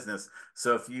in the business.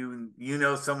 So if you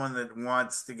know someone that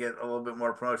wants to get a little bit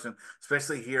more promotion,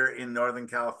 especially here in Northern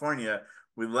California,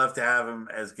 we'd love to have them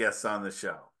as guests on the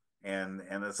show. And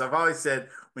as I've always said,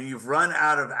 when you've run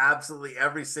out of absolutely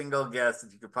every single guest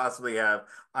that you could possibly have,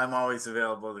 I'm always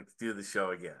available to do the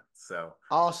show again. So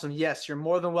awesome. Yes, you're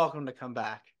more than welcome to come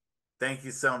back. Thank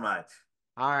you so much.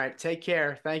 All right. Take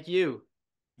care. Thank you.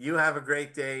 You have a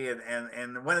great day.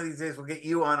 And one of these days we'll get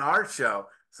you on our show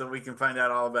so we can find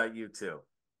out all about you too.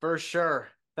 For sure.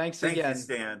 Thanks again. Thank you,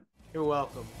 Stan. You're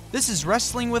welcome. This is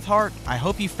Wrestling with Heart. I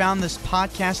hope you found this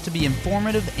podcast to be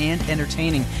informative and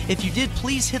entertaining. If you did,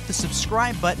 please hit the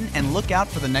subscribe button and look out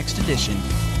for the next edition.